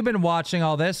Muta, you've been watching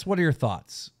all this. What are your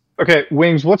thoughts? Okay,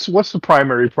 Wings. What's the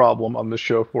primary problem on this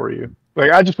show for you?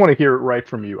 Like, I just want to hear it right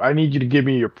from you. I need you to give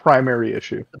me your primary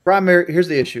issue. Here's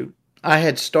the issue. I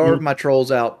had starved my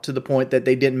trolls out to the point that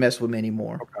they didn't mess with me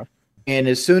anymore. Okay. And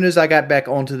as soon as I got back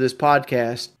onto this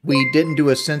podcast, we didn't do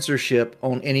a censorship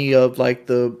on any of like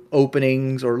the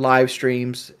openings or live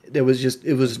streams. It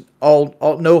was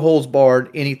all no holds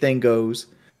barred, anything goes.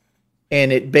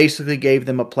 And it basically gave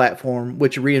them a platform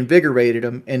which reinvigorated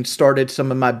them and started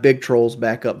some of my big trolls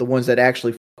back up, the ones that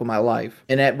actually with my life.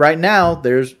 And right now,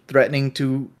 there's threatening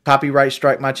to copyright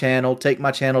strike my channel, take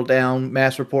my channel down,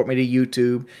 mass report me to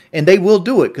YouTube. And they will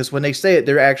do it because when they say it,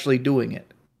 they're actually doing it.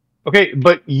 Okay,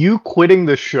 but you quitting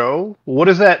the show, what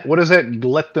does that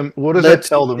let them, what does that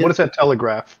tell them? What does that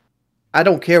telegraph? I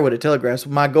don't care what it telegraphs.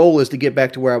 My goal is to get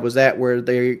back to where I was at, where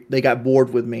they got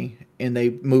bored with me and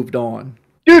they moved on.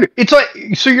 Dude, it's like,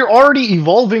 so you're already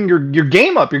evolving your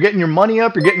game up. You're getting your money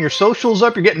up. You're getting your socials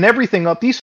up. You're getting everything up.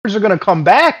 These f***ers are going to come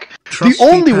back. The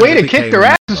only way to kick their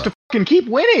ass is to fucking keep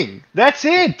winning. That's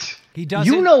it. He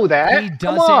doesn't. You know that.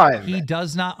 Come on. He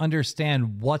does not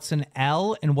understand what's an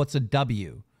L and what's a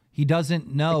W. He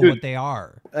doesn't know what they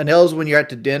are. An L is when you're at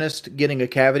the dentist getting a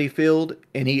cavity filled,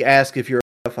 and he asks if you're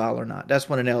a pedophile or not. That's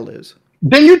what an L is.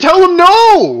 Then you tell him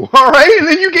no, all right? And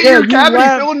then you get your cavity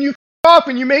filled and you off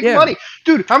and you make money.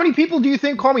 Dude, how many people do you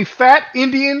think call me fat,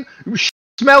 Indian,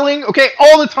 smelling? Okay,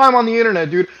 all the time on the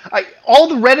internet, dude. All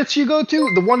the Reddits you go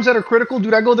to, the ones that are critical,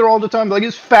 dude, I go there all the time. Like,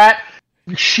 it's fat,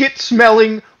 shit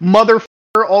smelling,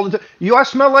 motherfucker, all the time. You I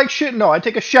smell like shit? No, I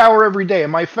take a shower every day.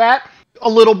 Am I fat? A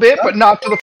little bit, but not to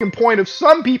the fucking point of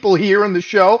some people here in the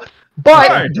show.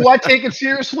 But do I take it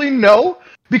seriously? No.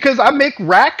 Because I make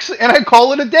racks and I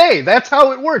call it a day. That's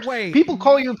how it works. Wait. People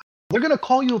call you, they're going to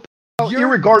call you a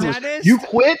irregardless. Dentist, you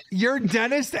quit? Your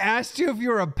dentist asked you if you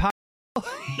were a pedophile.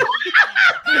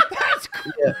 That's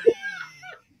Crazy.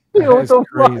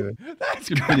 That's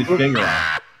Should put his finger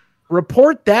on.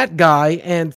 Report that guy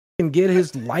and get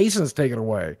his license taken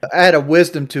away. I had a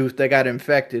wisdom tooth that got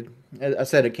infected. I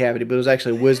said a cavity, but it was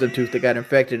actually a wisdom tooth that got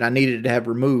infected, and I needed it to have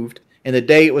removed. And the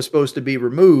day it was supposed to be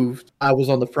removed, I was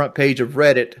on the front page of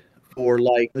Reddit for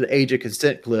like the age of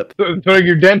consent clip. So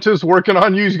your dentist working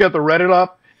on you, he's got the Reddit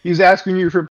up. He's asking you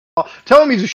for. Tell him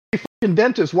he's a shitty fucking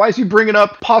dentist. Why is he bringing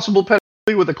up possible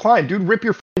pedophilia with a client? Dude, rip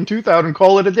your fucking tooth out and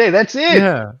call it a day. That's it.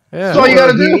 Yeah. That's all you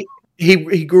gotta do.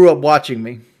 He grew up watching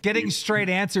me. Getting straight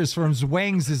answers from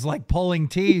Wings is like pulling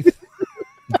teeth.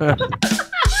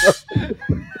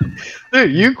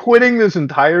 Dude, you quitting this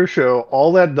entire show,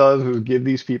 all that does is give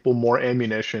these people more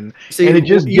ammunition. See, and it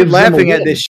just you're gives them a laughing at win.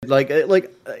 this shit.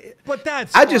 But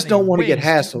that's I just funny. don't want to get Wings,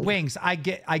 hassled. Wings, I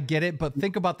get it, but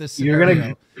think about this You're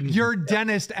scenario. gonna- Your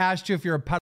dentist asked you if you're a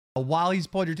pedophile while he's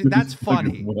pulled your teeth. That's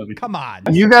funny. Come on.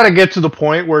 You got to get to the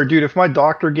point where, dude, if my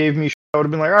doctor gave me shit, I would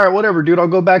have been like, all right, whatever, dude, I'll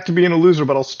go back to being a loser,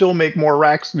 but I'll still make more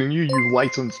racks than you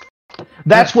licensed.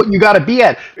 That's what you got to be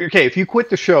at. Okay, if you quit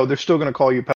the show, they're still going to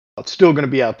call you pedophile. It's still going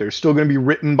to be out there. It's still going to be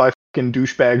written by fucking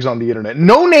douchebags on the internet.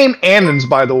 No name Annons,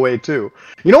 by the way, too.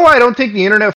 You know why I don't take the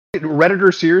internet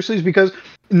Redditors seriously? Is because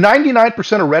 99%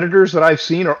 of Redditors that I've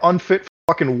seen are unfit for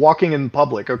fucking walking in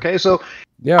public, okay? So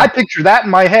I picture that in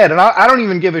my head, and I don't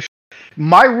even give a shit.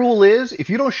 My rule is, if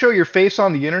you don't show your face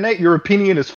on the internet, your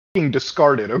opinion is fucking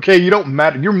discarded, okay? You don't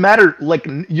matter. You matter like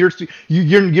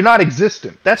you're not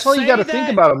existent. That's all you got to think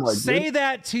about them like. Say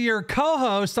that to your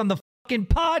co-host on the fucking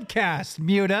podcast,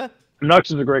 Muta. Nux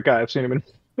is a great guy. I've seen him in.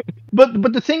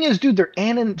 But the thing is, dude, they're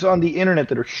annons on the internet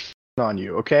that are on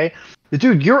you, okay?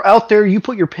 Dude, you're out there. You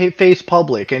put your face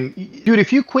public, and dude,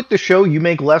 if you quit the show, you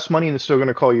make less money, and they're still going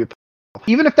to call you.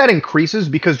 Even if that increases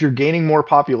because you're gaining more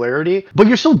popularity, but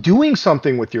you're still doing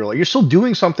something with your you're still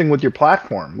doing something with your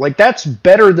platform. Like, that's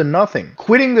better than nothing.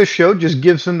 Quitting the show just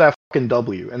gives them that fucking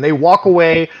W, and they walk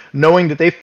away knowing that they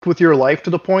f***ed with your life to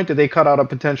the point that they cut out a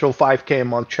potential $5K a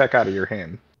month check out of your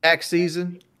hand. Tax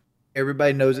season.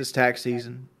 Everybody knows it's tax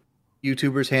season.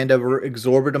 YouTubers hand over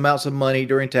exorbitant amounts of money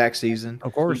during tax season.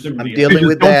 Of course. I'm dealing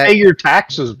with Don't that. pay your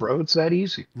taxes, bro. It's that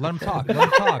easy. Let him talk. Let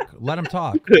him talk. Let him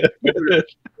talk.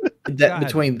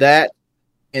 Between that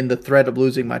and the threat of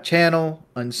losing my channel,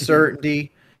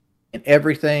 uncertainty, and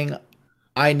everything,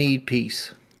 I need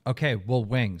peace. Okay, well,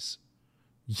 Wings,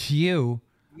 you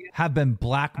have been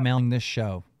blackmailing this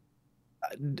show.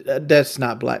 That's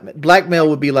not blackmail. Blackmail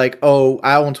would be like, oh,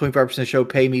 I own 25% show,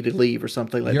 pay me to leave or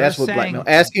something like that. That's what blackmail.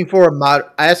 Asking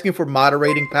for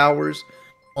moderating powers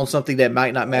on something that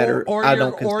might not matter. I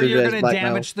don't consider or you're that as going to blackmail.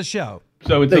 damage the show.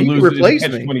 So it's No, a you can loser. replace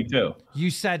It's me. 22. You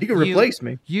said You can replace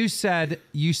me. You said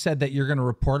that you're going to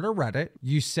report a Reddit.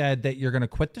 You said that you're going to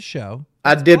quit the show.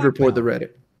 I That's did report the blackmail.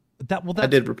 Reddit. I I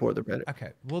did report the Reddit.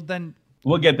 Okay, well then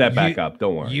We'll get that back up.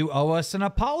 Don't worry. you owe us an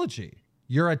apology.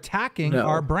 You're attacking No.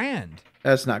 our brand,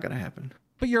 That's not going to happen.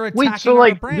 but you're attacking Wait, so our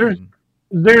like brand.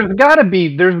 there's gotta be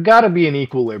an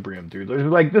equilibrium, dude. There's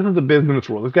like, this is the business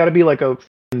world. There's gotta be like a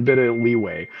bit of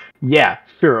leeway. Yeah,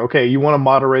 sure, okay, you want to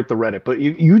moderate the Reddit, but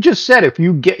you just said if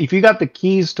you got the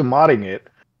keys to modding it,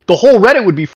 the whole Reddit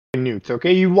would be nuked.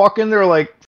 Okay, you walk in there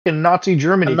like in Nazi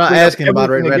Germany. I'm not clean up asking to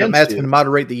moderate everything Reddit. I'm against asking you. to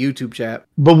moderate the YouTube chat.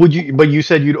 But you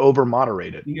said you'd over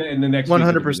moderate it. Yeah, in the next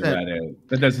 100%.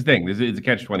 But that's the thing. It's a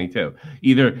catch-22.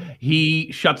 Either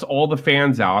he shuts all the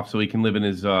fans off so he can live in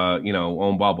his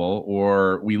own bubble,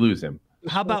 or we lose him.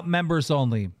 How about members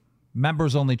only?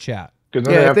 Members only chat.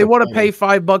 Yeah, if they want to pay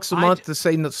 $5 a month to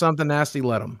say something nasty,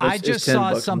 let them. I It's just 10 saw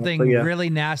bucks a month, something but yeah. really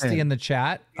nasty in the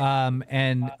chat,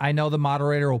 and I know the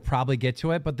moderator will probably get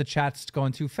to it, but the chat's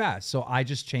going too fast, so I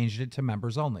just changed it to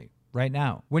members only right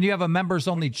now. When you have a members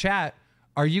only chat,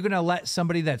 are you going to let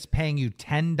somebody that's paying you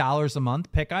 $10 a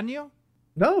month pick on you?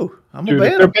 No, I'm Dude, a if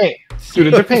ban.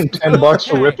 they're paying $10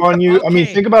 to rip on you. I mean,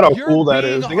 think about how You're cool that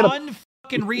is. being They gotta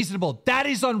unfucking reasonable. That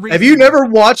is unreasonable. Have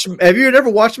you never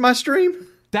watched my stream?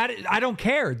 I don't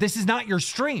care. This is not your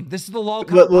stream. This is the LOL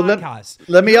Well, podcast.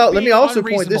 Let me You're also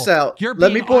being point this unreasonable. out. You're Let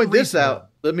me being point this unreasonable. out.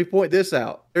 Let me point this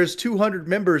out. There's 200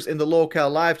 members in the LOL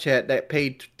live chat that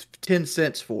paid 10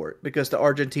 cents for it because the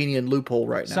Argentinian loophole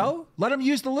right now. So let them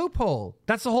use the loophole.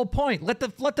 That's the whole point. Let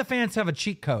the fans have a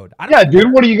cheat code. I don't Yeah, care.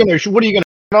 dude, what are you gonna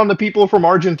on the people from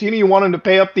Argentina? You want them to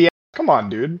pay up the come on,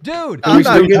 dude. Dude,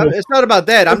 It's not about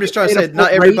that. I'm just trying to say Full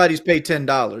not rate? everybody's paid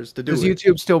 $10 to do Does it.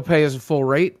 YouTube still pay us a full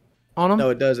rate on them? No,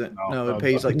 it doesn't. No, it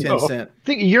pays like 10 cents.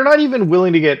 You're not even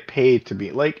willing to get paid to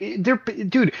be like,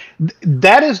 dude.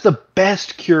 That is the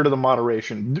best cure to the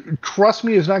moderation. Trust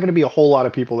me, there's not going to be a whole lot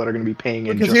of people that are going to be paying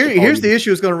in. Because here's the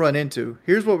issue it's going to run into.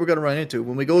 Here's what we're going to run into.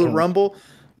 When we go to Rumble,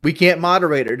 we can't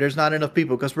moderate it. There's not enough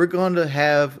people because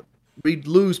we'd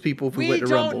lose people if we went to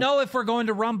Rumble. We don't know if we're going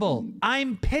to Rumble.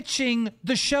 I'm pitching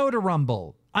the show to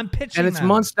Rumble. I'm pitching And it's them.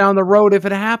 months down the road if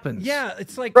it happens. Yeah,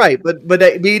 it's like Right, but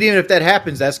even if that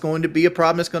happens, that's going to be a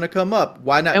problem that's going to come up.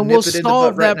 Why not And nip we'll it in the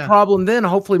solve butt right that now? problem then,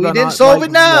 hopefully. We by didn't not, solve like,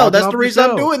 it now. logging That's off the reason I'm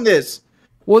show. doing this.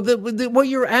 Well, what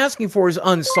you're asking for is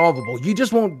unsolvable. You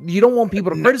just won't. You don't want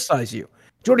people to criticize you.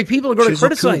 Jordy, people are going to Chisel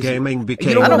criticize you. Gaming You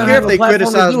became don't I don't wanna care have if a they platform to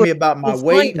criticize do me it. about my We'll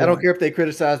weight. fight I don't more. care if they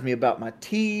criticize me about my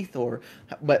teeth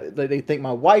but they think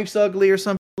my wife's ugly or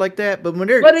something like that. But when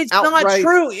they're But it's not outright-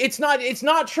 true. It's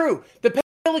not true. The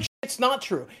pedophilic shit's not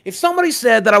true. If somebody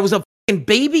said that I was a fucking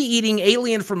baby-eating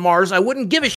alien from Mars, I wouldn't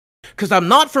give a shit because I'm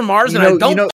not from Mars and I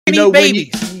don't fucking eat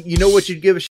babies. You know what you'd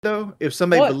give a shit though? If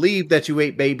somebody What? believed that you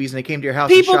ate babies and they came to your house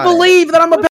People and shot believe that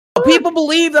I'm a pedophile. People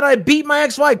believe that I beat my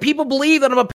ex-wife. People believe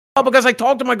that I'm a pedophile because I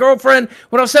talked to my girlfriend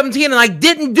when I was 17 and I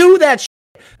didn't do that shit.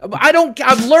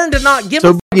 I've learned to not give a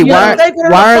So fuck. Biggie, They say whatever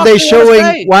why the are fuck they wanna showing?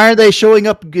 say. Why are they showing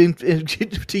up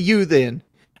to you then?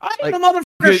 I Like, had a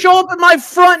motherfucker show up at my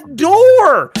front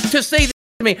door to say this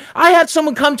to me. I had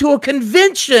someone come to a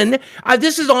convention.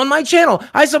 This is on my channel.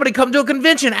 I had somebody come to a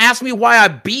convention, ask me why I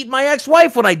beat my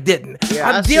ex-wife when I didn't.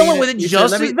 I'm dealing with it You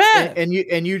just said, as bad. And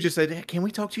you just said, hey, "Can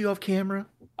we talk to you off camera?"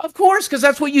 Of course, because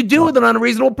that's what you do with an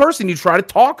unreasonable person. You try to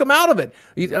talk them out of it.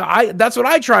 That's what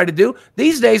I try to do.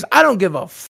 These days, I don't give a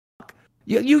fuck.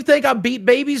 You think I beat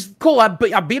babies? Cool, I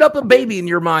beat up a baby in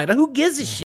your mind. Who gives a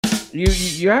shit?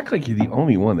 You act like you're the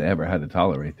only one that ever had to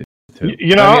tolerate this. Too.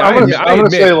 You know, I mean, I'm gonna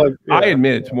say like I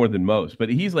admit it's more than most, but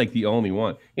he's like the only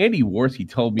one. Andy Worski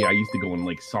told me I used to go in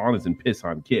like saunas and piss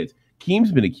on kids.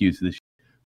 Keem's been accused of this.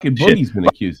 Fucking Boogie's been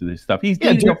accused of this stuff. He's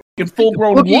dating a fucking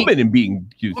full-grown woman and being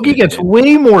accused. Boogie of gets this.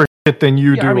 way more shit than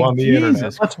you Yeah, do I mean, on the Jesus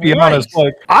internet. Let's be Christ. honest.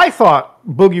 Like, I thought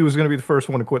Boogie was going to be the first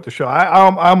one to quit the show. I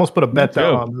almost put a bet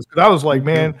down on this because I was like,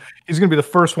 man, he's going to be the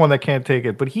first one that can't take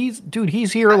it. But he's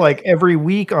here like every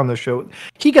week on the show.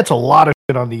 He gets a lot of shit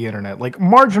shit on the internet, like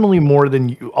marginally more than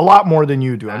you, a lot more than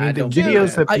you do. I mean, the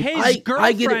videos that his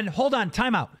girlfriend, hold on,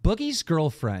 time out. Boogie's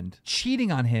girlfriend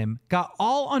cheating on him got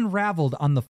all unraveled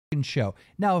on the fucking show.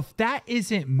 Now, if that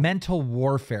isn't mental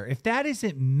warfare, if that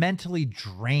isn't mentally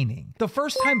draining, the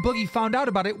first time Boogie found out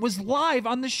about it was live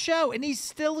on the show, and he's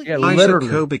still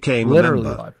literally became a member.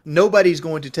 Live. Nobody's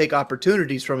going to take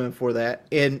opportunities from him for that.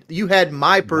 And you had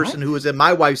my person who was in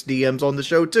my wife's DMs on the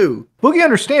show too. Boogie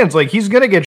understands, like, he's gonna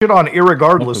get shit on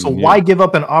irregardless. So why give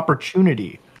up an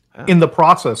opportunity in the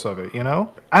process of it? You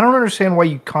know, I don't understand why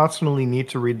you constantly need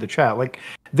to read the chat. Like,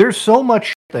 there's so much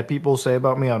shit that people say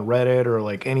about me on Reddit or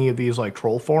like any of these like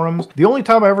troll forums. The only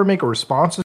time I ever make a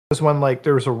response is when like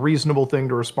there's a reasonable thing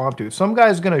to respond to. Some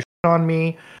guy's gonna shit on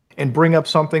me and bring up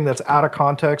something that's out of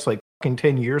context, like fucking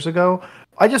 10 years ago.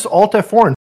 I just alt F4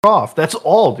 and off. That's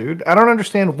all, dude. I don't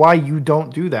understand why you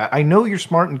don't do that. I know you're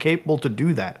smart and capable to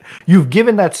do that. You've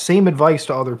given that same advice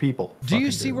to other people. Do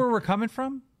you see where we're coming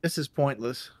from? This is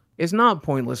pointless. It's not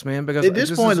pointless, man. Because it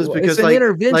is pointless because it's an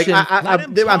intervention.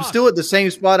 I'm still at the same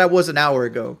spot I was an hour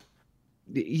ago.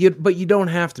 But you don't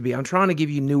have to be. I'm trying to give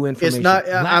you new information. It's not.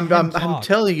 I'm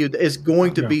telling you, it's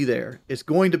going to be there. It's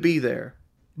going to be there.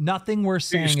 Nothing we're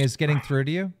saying is getting through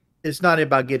to you. It's not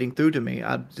about getting through to me.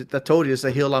 I told you it's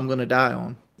a hill I'm going to die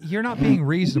on. You're not being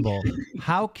reasonable.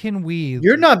 How can we?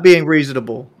 You're not being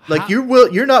reasonable. Like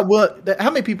you're not willing.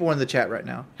 How many people are in the chat right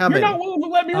now? How many? You're not willing to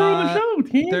let me ruin the show,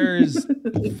 Keem. There's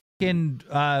fucking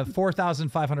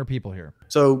 4,500 people here.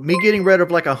 So me getting rid of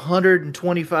like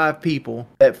 125 people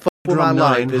that fuck with my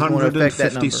life is going to affect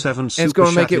that number. It's going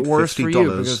to make it worse for you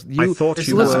because I thought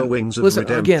you were Wings of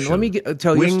Redemption. Again, let me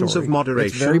tell you a story. Wings of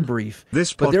Moderation. It's very brief.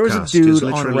 This but there was a podcast dude is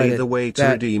on literally the way Reddit to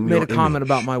that redeem made your a comment image.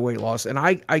 about my weight loss, and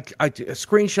I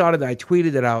screenshotted it, I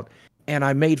tweeted it out, and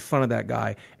I made fun of that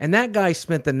guy. And that guy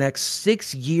spent the next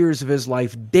 6 years of his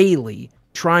life daily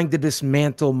trying to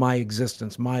dismantle my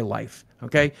existence, my life.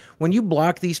 Okay? When you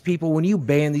block these people, when you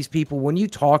ban these people, when you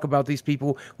talk about these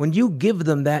people, when you give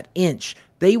them that inch,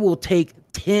 they will take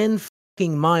 10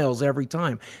 fucking miles every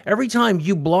time. Every time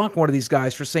you block one of these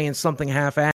guys for saying something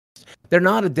half-assed, they're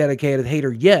not a dedicated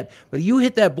hater yet, but you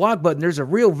hit that block button, there's a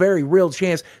very real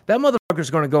chance that motherfucker's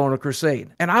going to go on a crusade.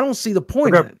 And I don't see the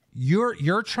point in it.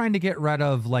 You're trying to get rid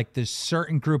of like this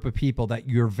certain group of people that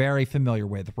you're very familiar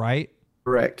with, right?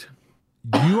 Correct.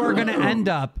 You are going to end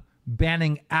up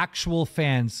banning actual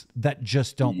fans that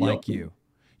just don't like you.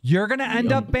 You're going to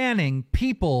end up banning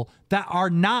people that are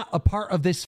not a part of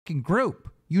this fucking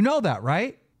group. You know that,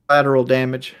 right? Collateral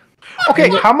damage. Okay,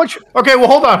 how much? Okay, well,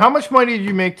 hold on. How much money did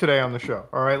you make today on the show?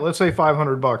 All right, let's say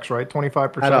 $500, right?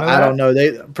 25%. I don't know.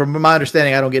 From my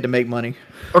understanding, I don't get to make money.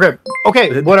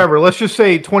 Okay, whatever. Let's just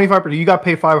say 25%. You got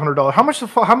paid $500. How much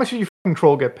did your fucking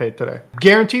troll get paid today?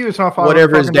 Guarantee you, it's not $500.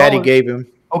 Whatever his daddy gave him.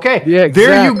 Okay, yeah, exactly.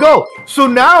 There you go. So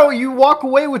now you walk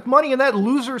away with money, and that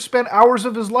loser spent hours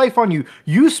of his life on you.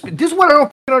 This is what I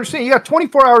don't understand. You got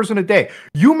 24 hours in a day.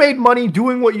 You made money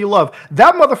doing what you love.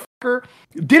 That motherfucker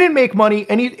didn't make money,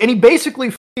 and he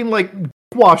basically fucking like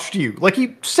washed you. Like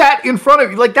he sat in front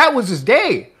of you. Like that was his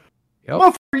day. Yep.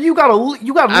 Motherfucker, you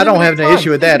got. I don't have an issue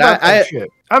with that.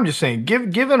 I'm just saying,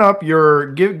 giving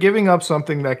up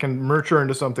something that can nurture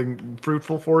into something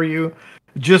fruitful for you.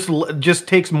 Just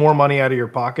takes more money out of your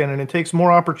pocket, and it takes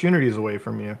more opportunities away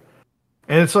from you.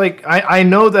 And it's like I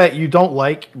know that you don't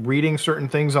like reading certain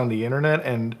things on the internet,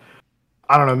 and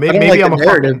I don't know. Maybe I'm a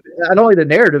narrative. I don't like the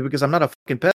narrative because I'm not a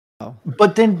fucking pedophile.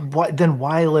 But then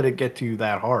why let it get to you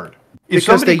that hard?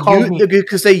 Because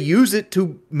they use it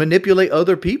to manipulate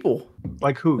other people.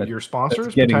 Like who? Your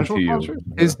sponsors? Potential sponsors?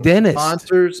 His dentist.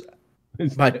 Sponsors.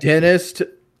 My dentist.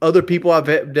 Other people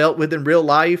I've dealt with in real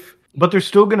life. But they're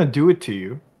still going to do it to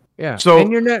you. Yeah. So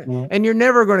and you're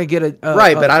never going to get a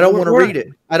right. But I don't want to read it.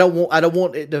 I don't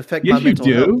want it to affect my mental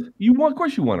health. Of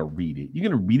course you want to read it. You're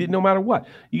going to read it no matter what.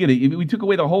 If we took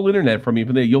away the whole internet from you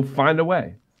from there, you'll find a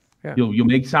way. Yeah. You'll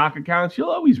make sock accounts. You'll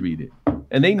always read it,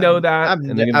 and they know that. I've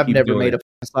never made a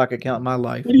sock account in my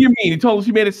life. What do you mean? You told us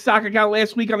you made a sock account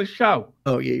last week on the show.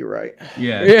 Oh yeah, you're right.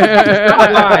 Yeah.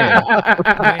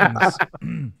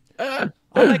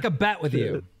 I'll make a bet with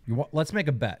you. Let's make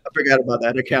a bet. I forgot about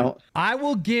that account. I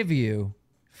will give you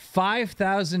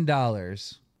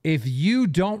 $5,000 if you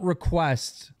don't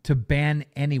request to ban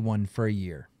anyone for a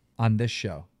year on this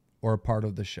show or a part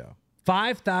of the show.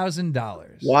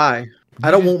 $5,000. Why?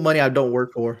 I don't want money I don't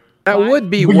work for. That would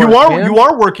be work, you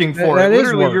are working for it.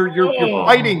 Literally,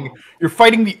 you're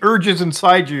fighting the urges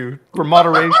inside you for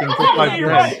moderation for 5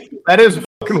 grand. That is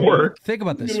fucking work. Think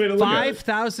about this: Good way to look at it.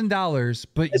 $5,000,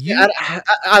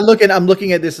 but I'm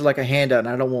looking at this as like a handout, and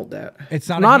I don't want that. it's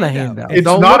not Not a a handout. handout. It's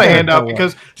Don't not look a at it handout that way.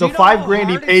 because Do the you know how $5,000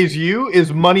 he hard pays you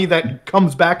is money that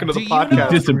comes back into the Do you know- podcast.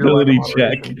 Disability from your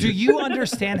line of check. Do you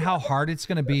understand how hard it's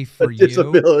going to be for you?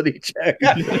 Disability check.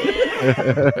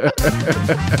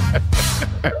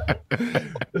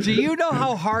 Do you know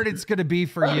how hard it's going to be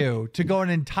for you to go an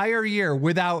entire year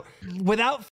without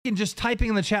fucking just typing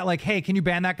in the chat like, "Hey, can you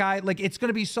ban that guy?" Like, it's going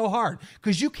to be so hard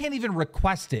because you can't even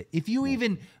request it. If you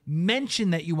even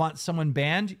mention that you want someone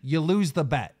banned, you lose the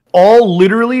bet. All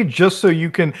literally just so you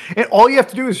can, and all you have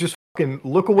to do is just fucking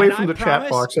look away And from I the chat promise-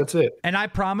 box. That's it. And I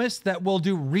promise that we'll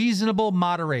do reasonable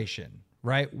moderation,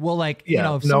 right? We'll if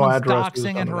Yeah, if no someone's addresses, doxing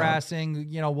and none of that.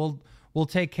 harassing, we'll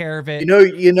take care of it.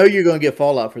 You know you're going to get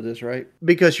fallout for this, right?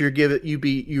 Because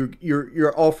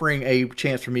you're offering a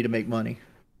chance for me to make money.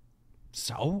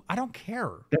 So I don't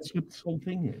care. That's what this whole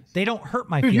thing is. They don't hurt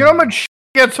my Dude, feelings. you know how much shit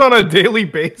gets on a daily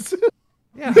basis?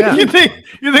 Yeah. You think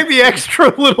the extra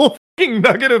little fucking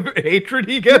nugget of hatred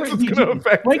he gets is going to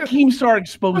affect Like him? Keemstar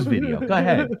exposed video. Go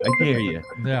ahead. I dare you.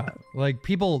 Yeah, like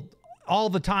people all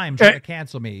the time try to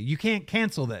cancel me. You can't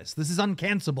cancel this. This is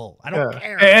uncancelable. I don't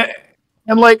care.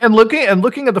 And looking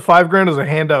at the $5,000 as a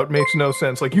handout makes no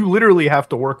sense. Like, you literally have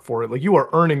to work for it. Like, you are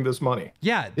earning this money.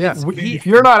 Yeah. If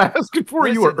you're not asking for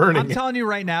it, you are earning I'm it. telling you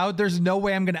right now, there's no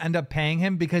way I'm going to end up paying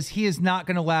him because he is not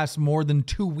going to last more than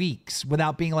 2 weeks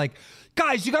without being like,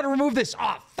 guys, you got to remove this.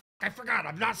 Oh, I forgot.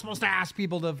 I'm not supposed to ask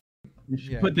people to.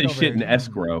 Put this shit in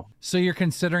escrow. So you're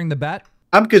considering the bet?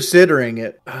 I'm considering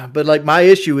it, but like my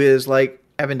issue is like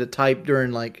having to type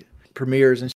during like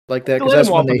premieres and shit like that because Let that's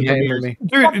him when off they the hammer premieres. me.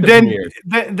 Fuck Dude, the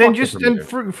then premieres.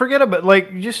 just forget about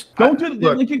just Don't do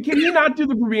look, like. Can you not do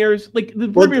the premieres? Like the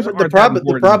Well, premieres the aren't problem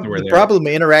that important. the problem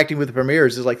interacting with the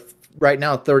premieres is like right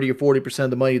now 30 or 40% of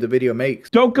the money the video makes.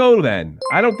 Don't go then.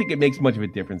 I don't think it makes much of a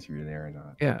difference if you're there or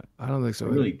not. Yeah, I don't think so. I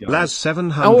really don't. Laz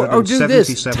Or do this: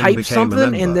 777 type became a something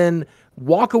member. and then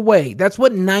walk away. That's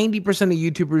what 90% of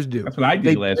YouTubers do. That's what I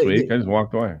did last week. I just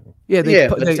walked away. Yeah,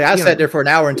 But see, I sat there for an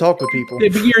hour and talked with people. Yeah,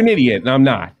 but you're an idiot, and I'm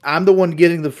not. I'm the one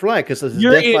getting the flag because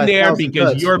You're in there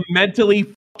because you're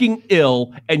mentally fucking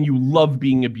ill and you love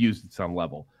being abused at some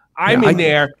level. I'm in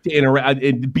there to interact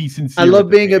and be sincere. I love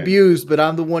with the being fans. abused, but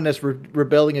I'm the one that's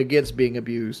rebelling against being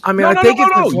abused. I mean, No, I think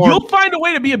it's You'll find a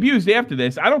way to be abused after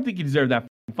this. I don't think you deserve that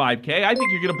 $5K. I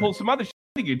think you're going to pull some other shit.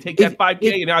 I think you take that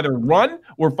 $5K and either run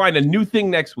or find a new thing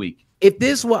next week. If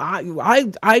this was,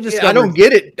 I just I don't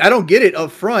get it. I don't get it up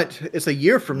front. It's a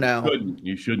year from now.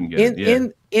 You shouldn't get it. Yeah.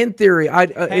 in theory, I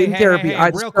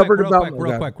discovered about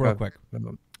real quick.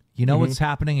 You know what's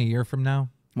happening a year from now?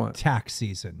 What? Tax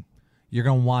season. You're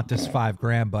gonna want this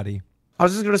 $5,000, buddy. I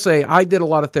was just going to say, I did a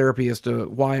lot of therapy as to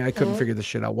why I couldn't figure this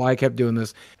shit out, why I kept doing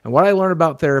this. And what I learned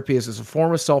about therapy is it's a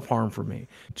form of self-harm for me.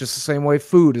 Just the same way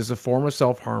food is a form of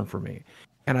self-harm for me.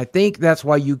 And I think that's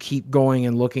why you keep going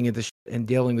and looking at the shit and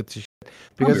dealing with the shit.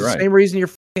 Because it's the same reason you're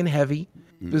fucking heavy.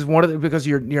 Is because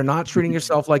you're not treating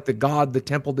yourself like the god, the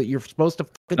temple that you're supposed to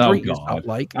fucking treat yourself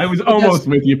like. I was almost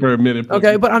with you for a minute.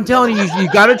 Okay, but I'm telling you,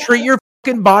 you got to treat your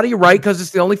fucking body right because it's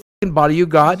the only fucking body you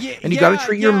got. And you got to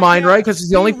treat your mind right because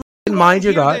it's the only mind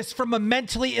you got. This from a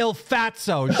mentally ill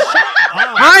fatso. Shut up.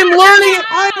 I'm learning it.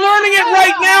 I'm learning it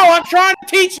right now. I'm trying to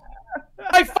teach.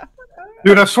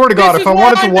 Dude, I swear to God, This if is I what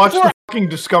wanted to I'm watch for. the fucking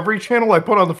Discovery Channel, I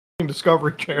put on the fucking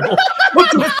Discovery Channel.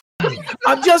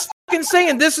 I'm just fucking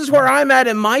saying this is where I'm at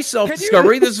in my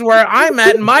self-discovery. This is where I'm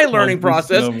at in my learning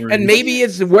process. And maybe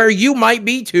it's where you might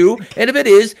be too. And if it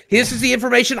is, this is the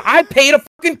information I paid a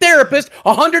fucking therapist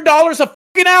 $100 a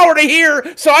fucking hour to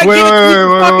hear, so I get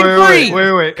it fucking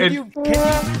free. Wait. Can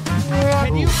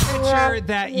you picture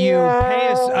that you pay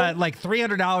us like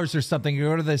 $300 or something? You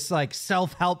go to this like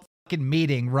self-help fucking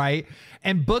meeting, right?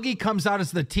 And Boogie comes out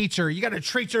as the teacher. You got to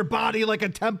treat your body like a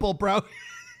temple, bro.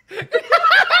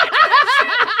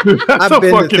 I've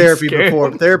been to therapy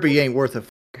before. Therapy ain't worth a.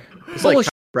 It's like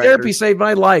therapy saved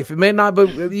my life. It may not, but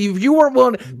if you weren't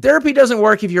willing, therapy doesn't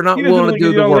work if you're not willing to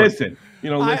do the work. Listen. You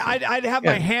know, I'd have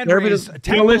my hand therapy raised.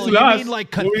 You don't listen to you us. mean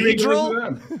like What do you mean you listen cathedral? to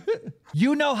them?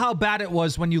 You know how bad it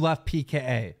was when you left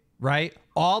PKA, right?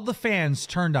 All the fans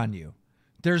turned on you.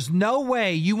 There's no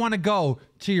way you want to go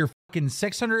to your fucking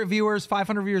 600 viewers,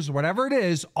 500 viewers, whatever it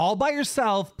is, all by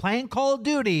yourself playing Call of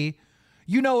Duty.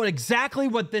 You know exactly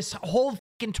what this whole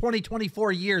fucking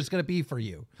 2024 year is going to be for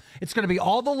you. It's going to be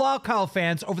all the Lockout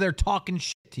fans over there talking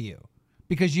shit to you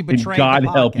because you betrayed God the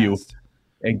podcast. help you.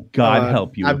 And God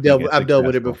help you. I've dealt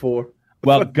with it before.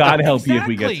 Well, God help you if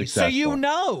we get Exactly. successful. So you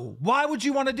know. Why would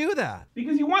you want to do that?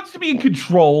 Because he wants to be in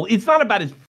control. It's not about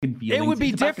his feelings. It would be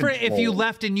It's about different if you control.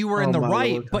 left and you were in the my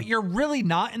right, Lord. but you're really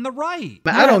not in the right.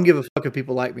 Man, I don't give a fuck if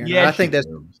people like me or Yeah, not. I think that's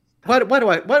why do Tommy, why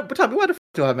the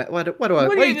fuck do I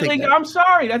why do you think like, that? I'm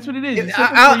sorry. That's what it is. It's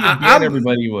simple I- for you to I- ban I'm-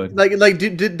 everybody you would. Like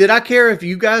did I care if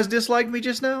you guys disliked me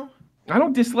just now? I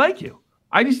don't dislike you.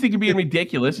 I just think you're being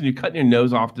ridiculous and you're cutting your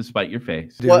nose off to spite your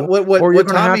face. What Or you're what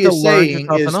gonna have Tommy to is learn to saying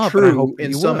toughen is up, and I hope true that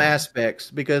in you some will.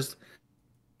 aspects because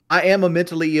I am a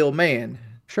mentally ill man.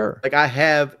 Sure. Like I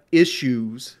have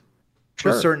issues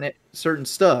Sure. with certain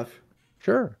stuff.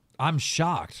 Sure. I'm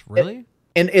shocked. Really?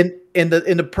 And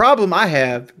the problem I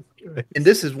have, and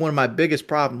this is one of my biggest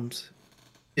problems,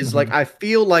 is like I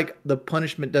feel like the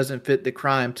punishment doesn't fit the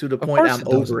crime to the point course I'm it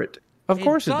doesn't. over it. Of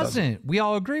course it doesn't. doesn't. We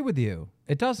all agree with you.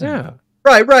 It doesn't. Yeah.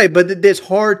 Right, but it's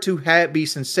hard to be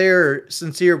sincere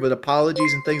with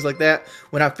apologies and things like that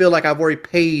when I feel like I've already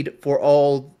paid for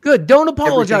all. Good. Don't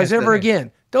apologize Everything ever I said.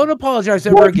 again. Don't apologize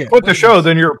Well, ever if you again. quit the show,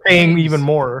 then you're paying Wings. even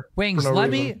more. Wings, for no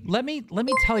let reason.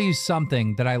 me tell you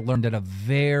something that I learned at a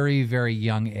very, very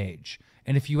young age.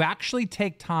 And if you actually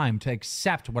take time to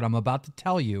accept what I'm about to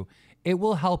tell you, it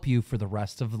will help you for the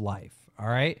rest of life. All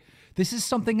right? This is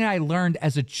something that I learned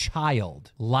as a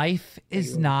child. Life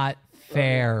is not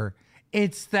fair.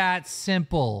 It's that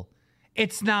simple.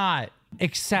 It's not.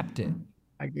 Accept it.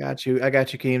 I got you,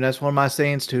 Keem. That's one of my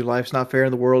sayings too. Life's not fair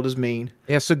and the world is mean.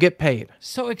 Yeah, so get paid.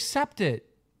 So accept it.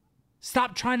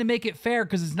 Stop trying to make it fair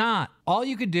because it's not. All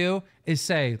you could do is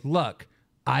say, look,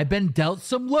 I've been dealt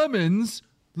some lemons.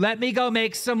 Let me go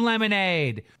make some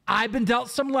lemonade. I've been dealt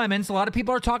some lemons. A lot of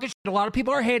people are talking shit. A lot of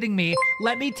people are hating me.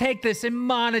 Let me take this and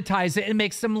monetize it and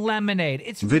make some lemonade.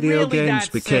 It's Video really games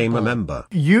that became a simple. member.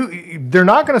 They're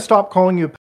not going to stop calling you a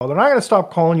pal. They're not going to stop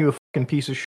calling you a fucking piece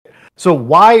of shit. So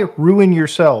why ruin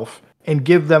yourself and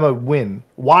give them a win?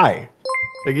 Why?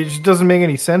 Like, it just doesn't make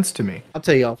any sense to me. I'll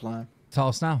tell you offline. Tell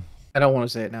us now. I don't want to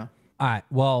say it now. All right.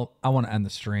 Well, I want to end the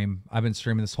stream. I've been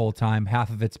streaming this whole time. Half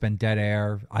of it's been dead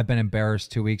air. I've been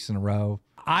embarrassed 2 weeks in a row.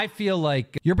 I feel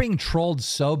like you're being trolled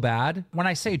so bad. When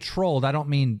I say trolled, I don't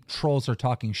mean trolls are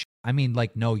talking shit. I mean,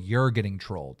 like, no, you're getting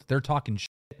trolled. They're talking shit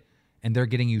and they're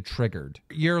getting you triggered.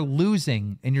 You're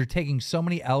losing and you're taking so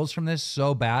many L's from this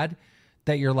so bad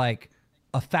that you're like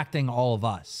affecting all of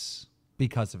us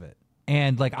because of it.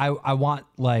 And like, I want,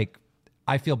 like,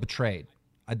 I feel betrayed.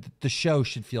 The show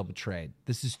should feel betrayed.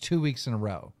 This is 2 weeks in a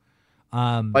row.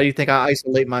 Why do you think I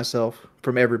isolate myself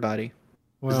from everybody? 'Cause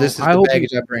Well, this is I the hope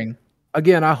baggage I bring.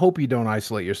 Again, I hope you don't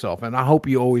isolate yourself. And I hope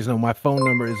you always know my phone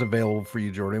number is available for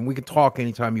you, Jordan. We can talk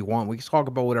anytime you want. We can talk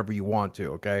about whatever you want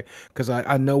to, okay? Because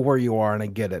I know where you are and I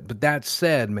get it. But that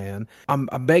said, man, I'm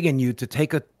begging you to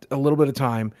take a little bit of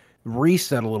time,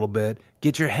 reset a little bit,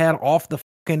 get your head off the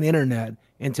fucking internet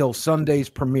until Sunday's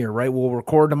premiere, right? We'll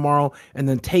record tomorrow and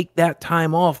then take that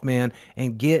time off, man,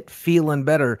 and get feeling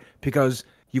better because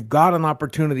you've got an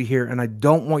opportunity here, and I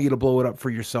don't want you to blow it up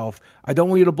for yourself. I don't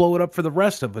want you to blow it up for the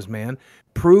rest of us, man.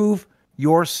 Prove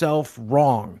yourself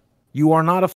wrong. You are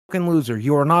not a fucking loser.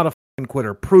 You are not a fucking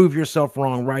quitter. Prove yourself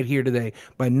wrong right here today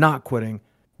by not quitting,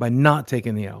 by not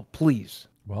taking the L. Please.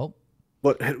 Well,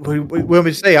 What want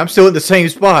me to say? I'm still in the same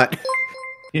spot.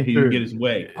 Yeah, he didn't get his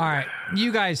way. all right.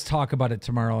 You guys talk about it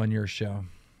tomorrow on your show.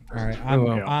 All right.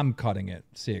 I'm cutting it.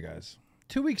 See you guys.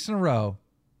 2 weeks in a row,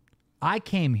 I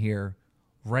came here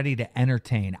ready to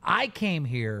entertain. I came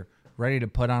here ready to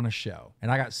put on a show, and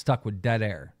I got stuck with dead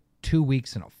air 2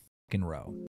 weeks in a fucking row.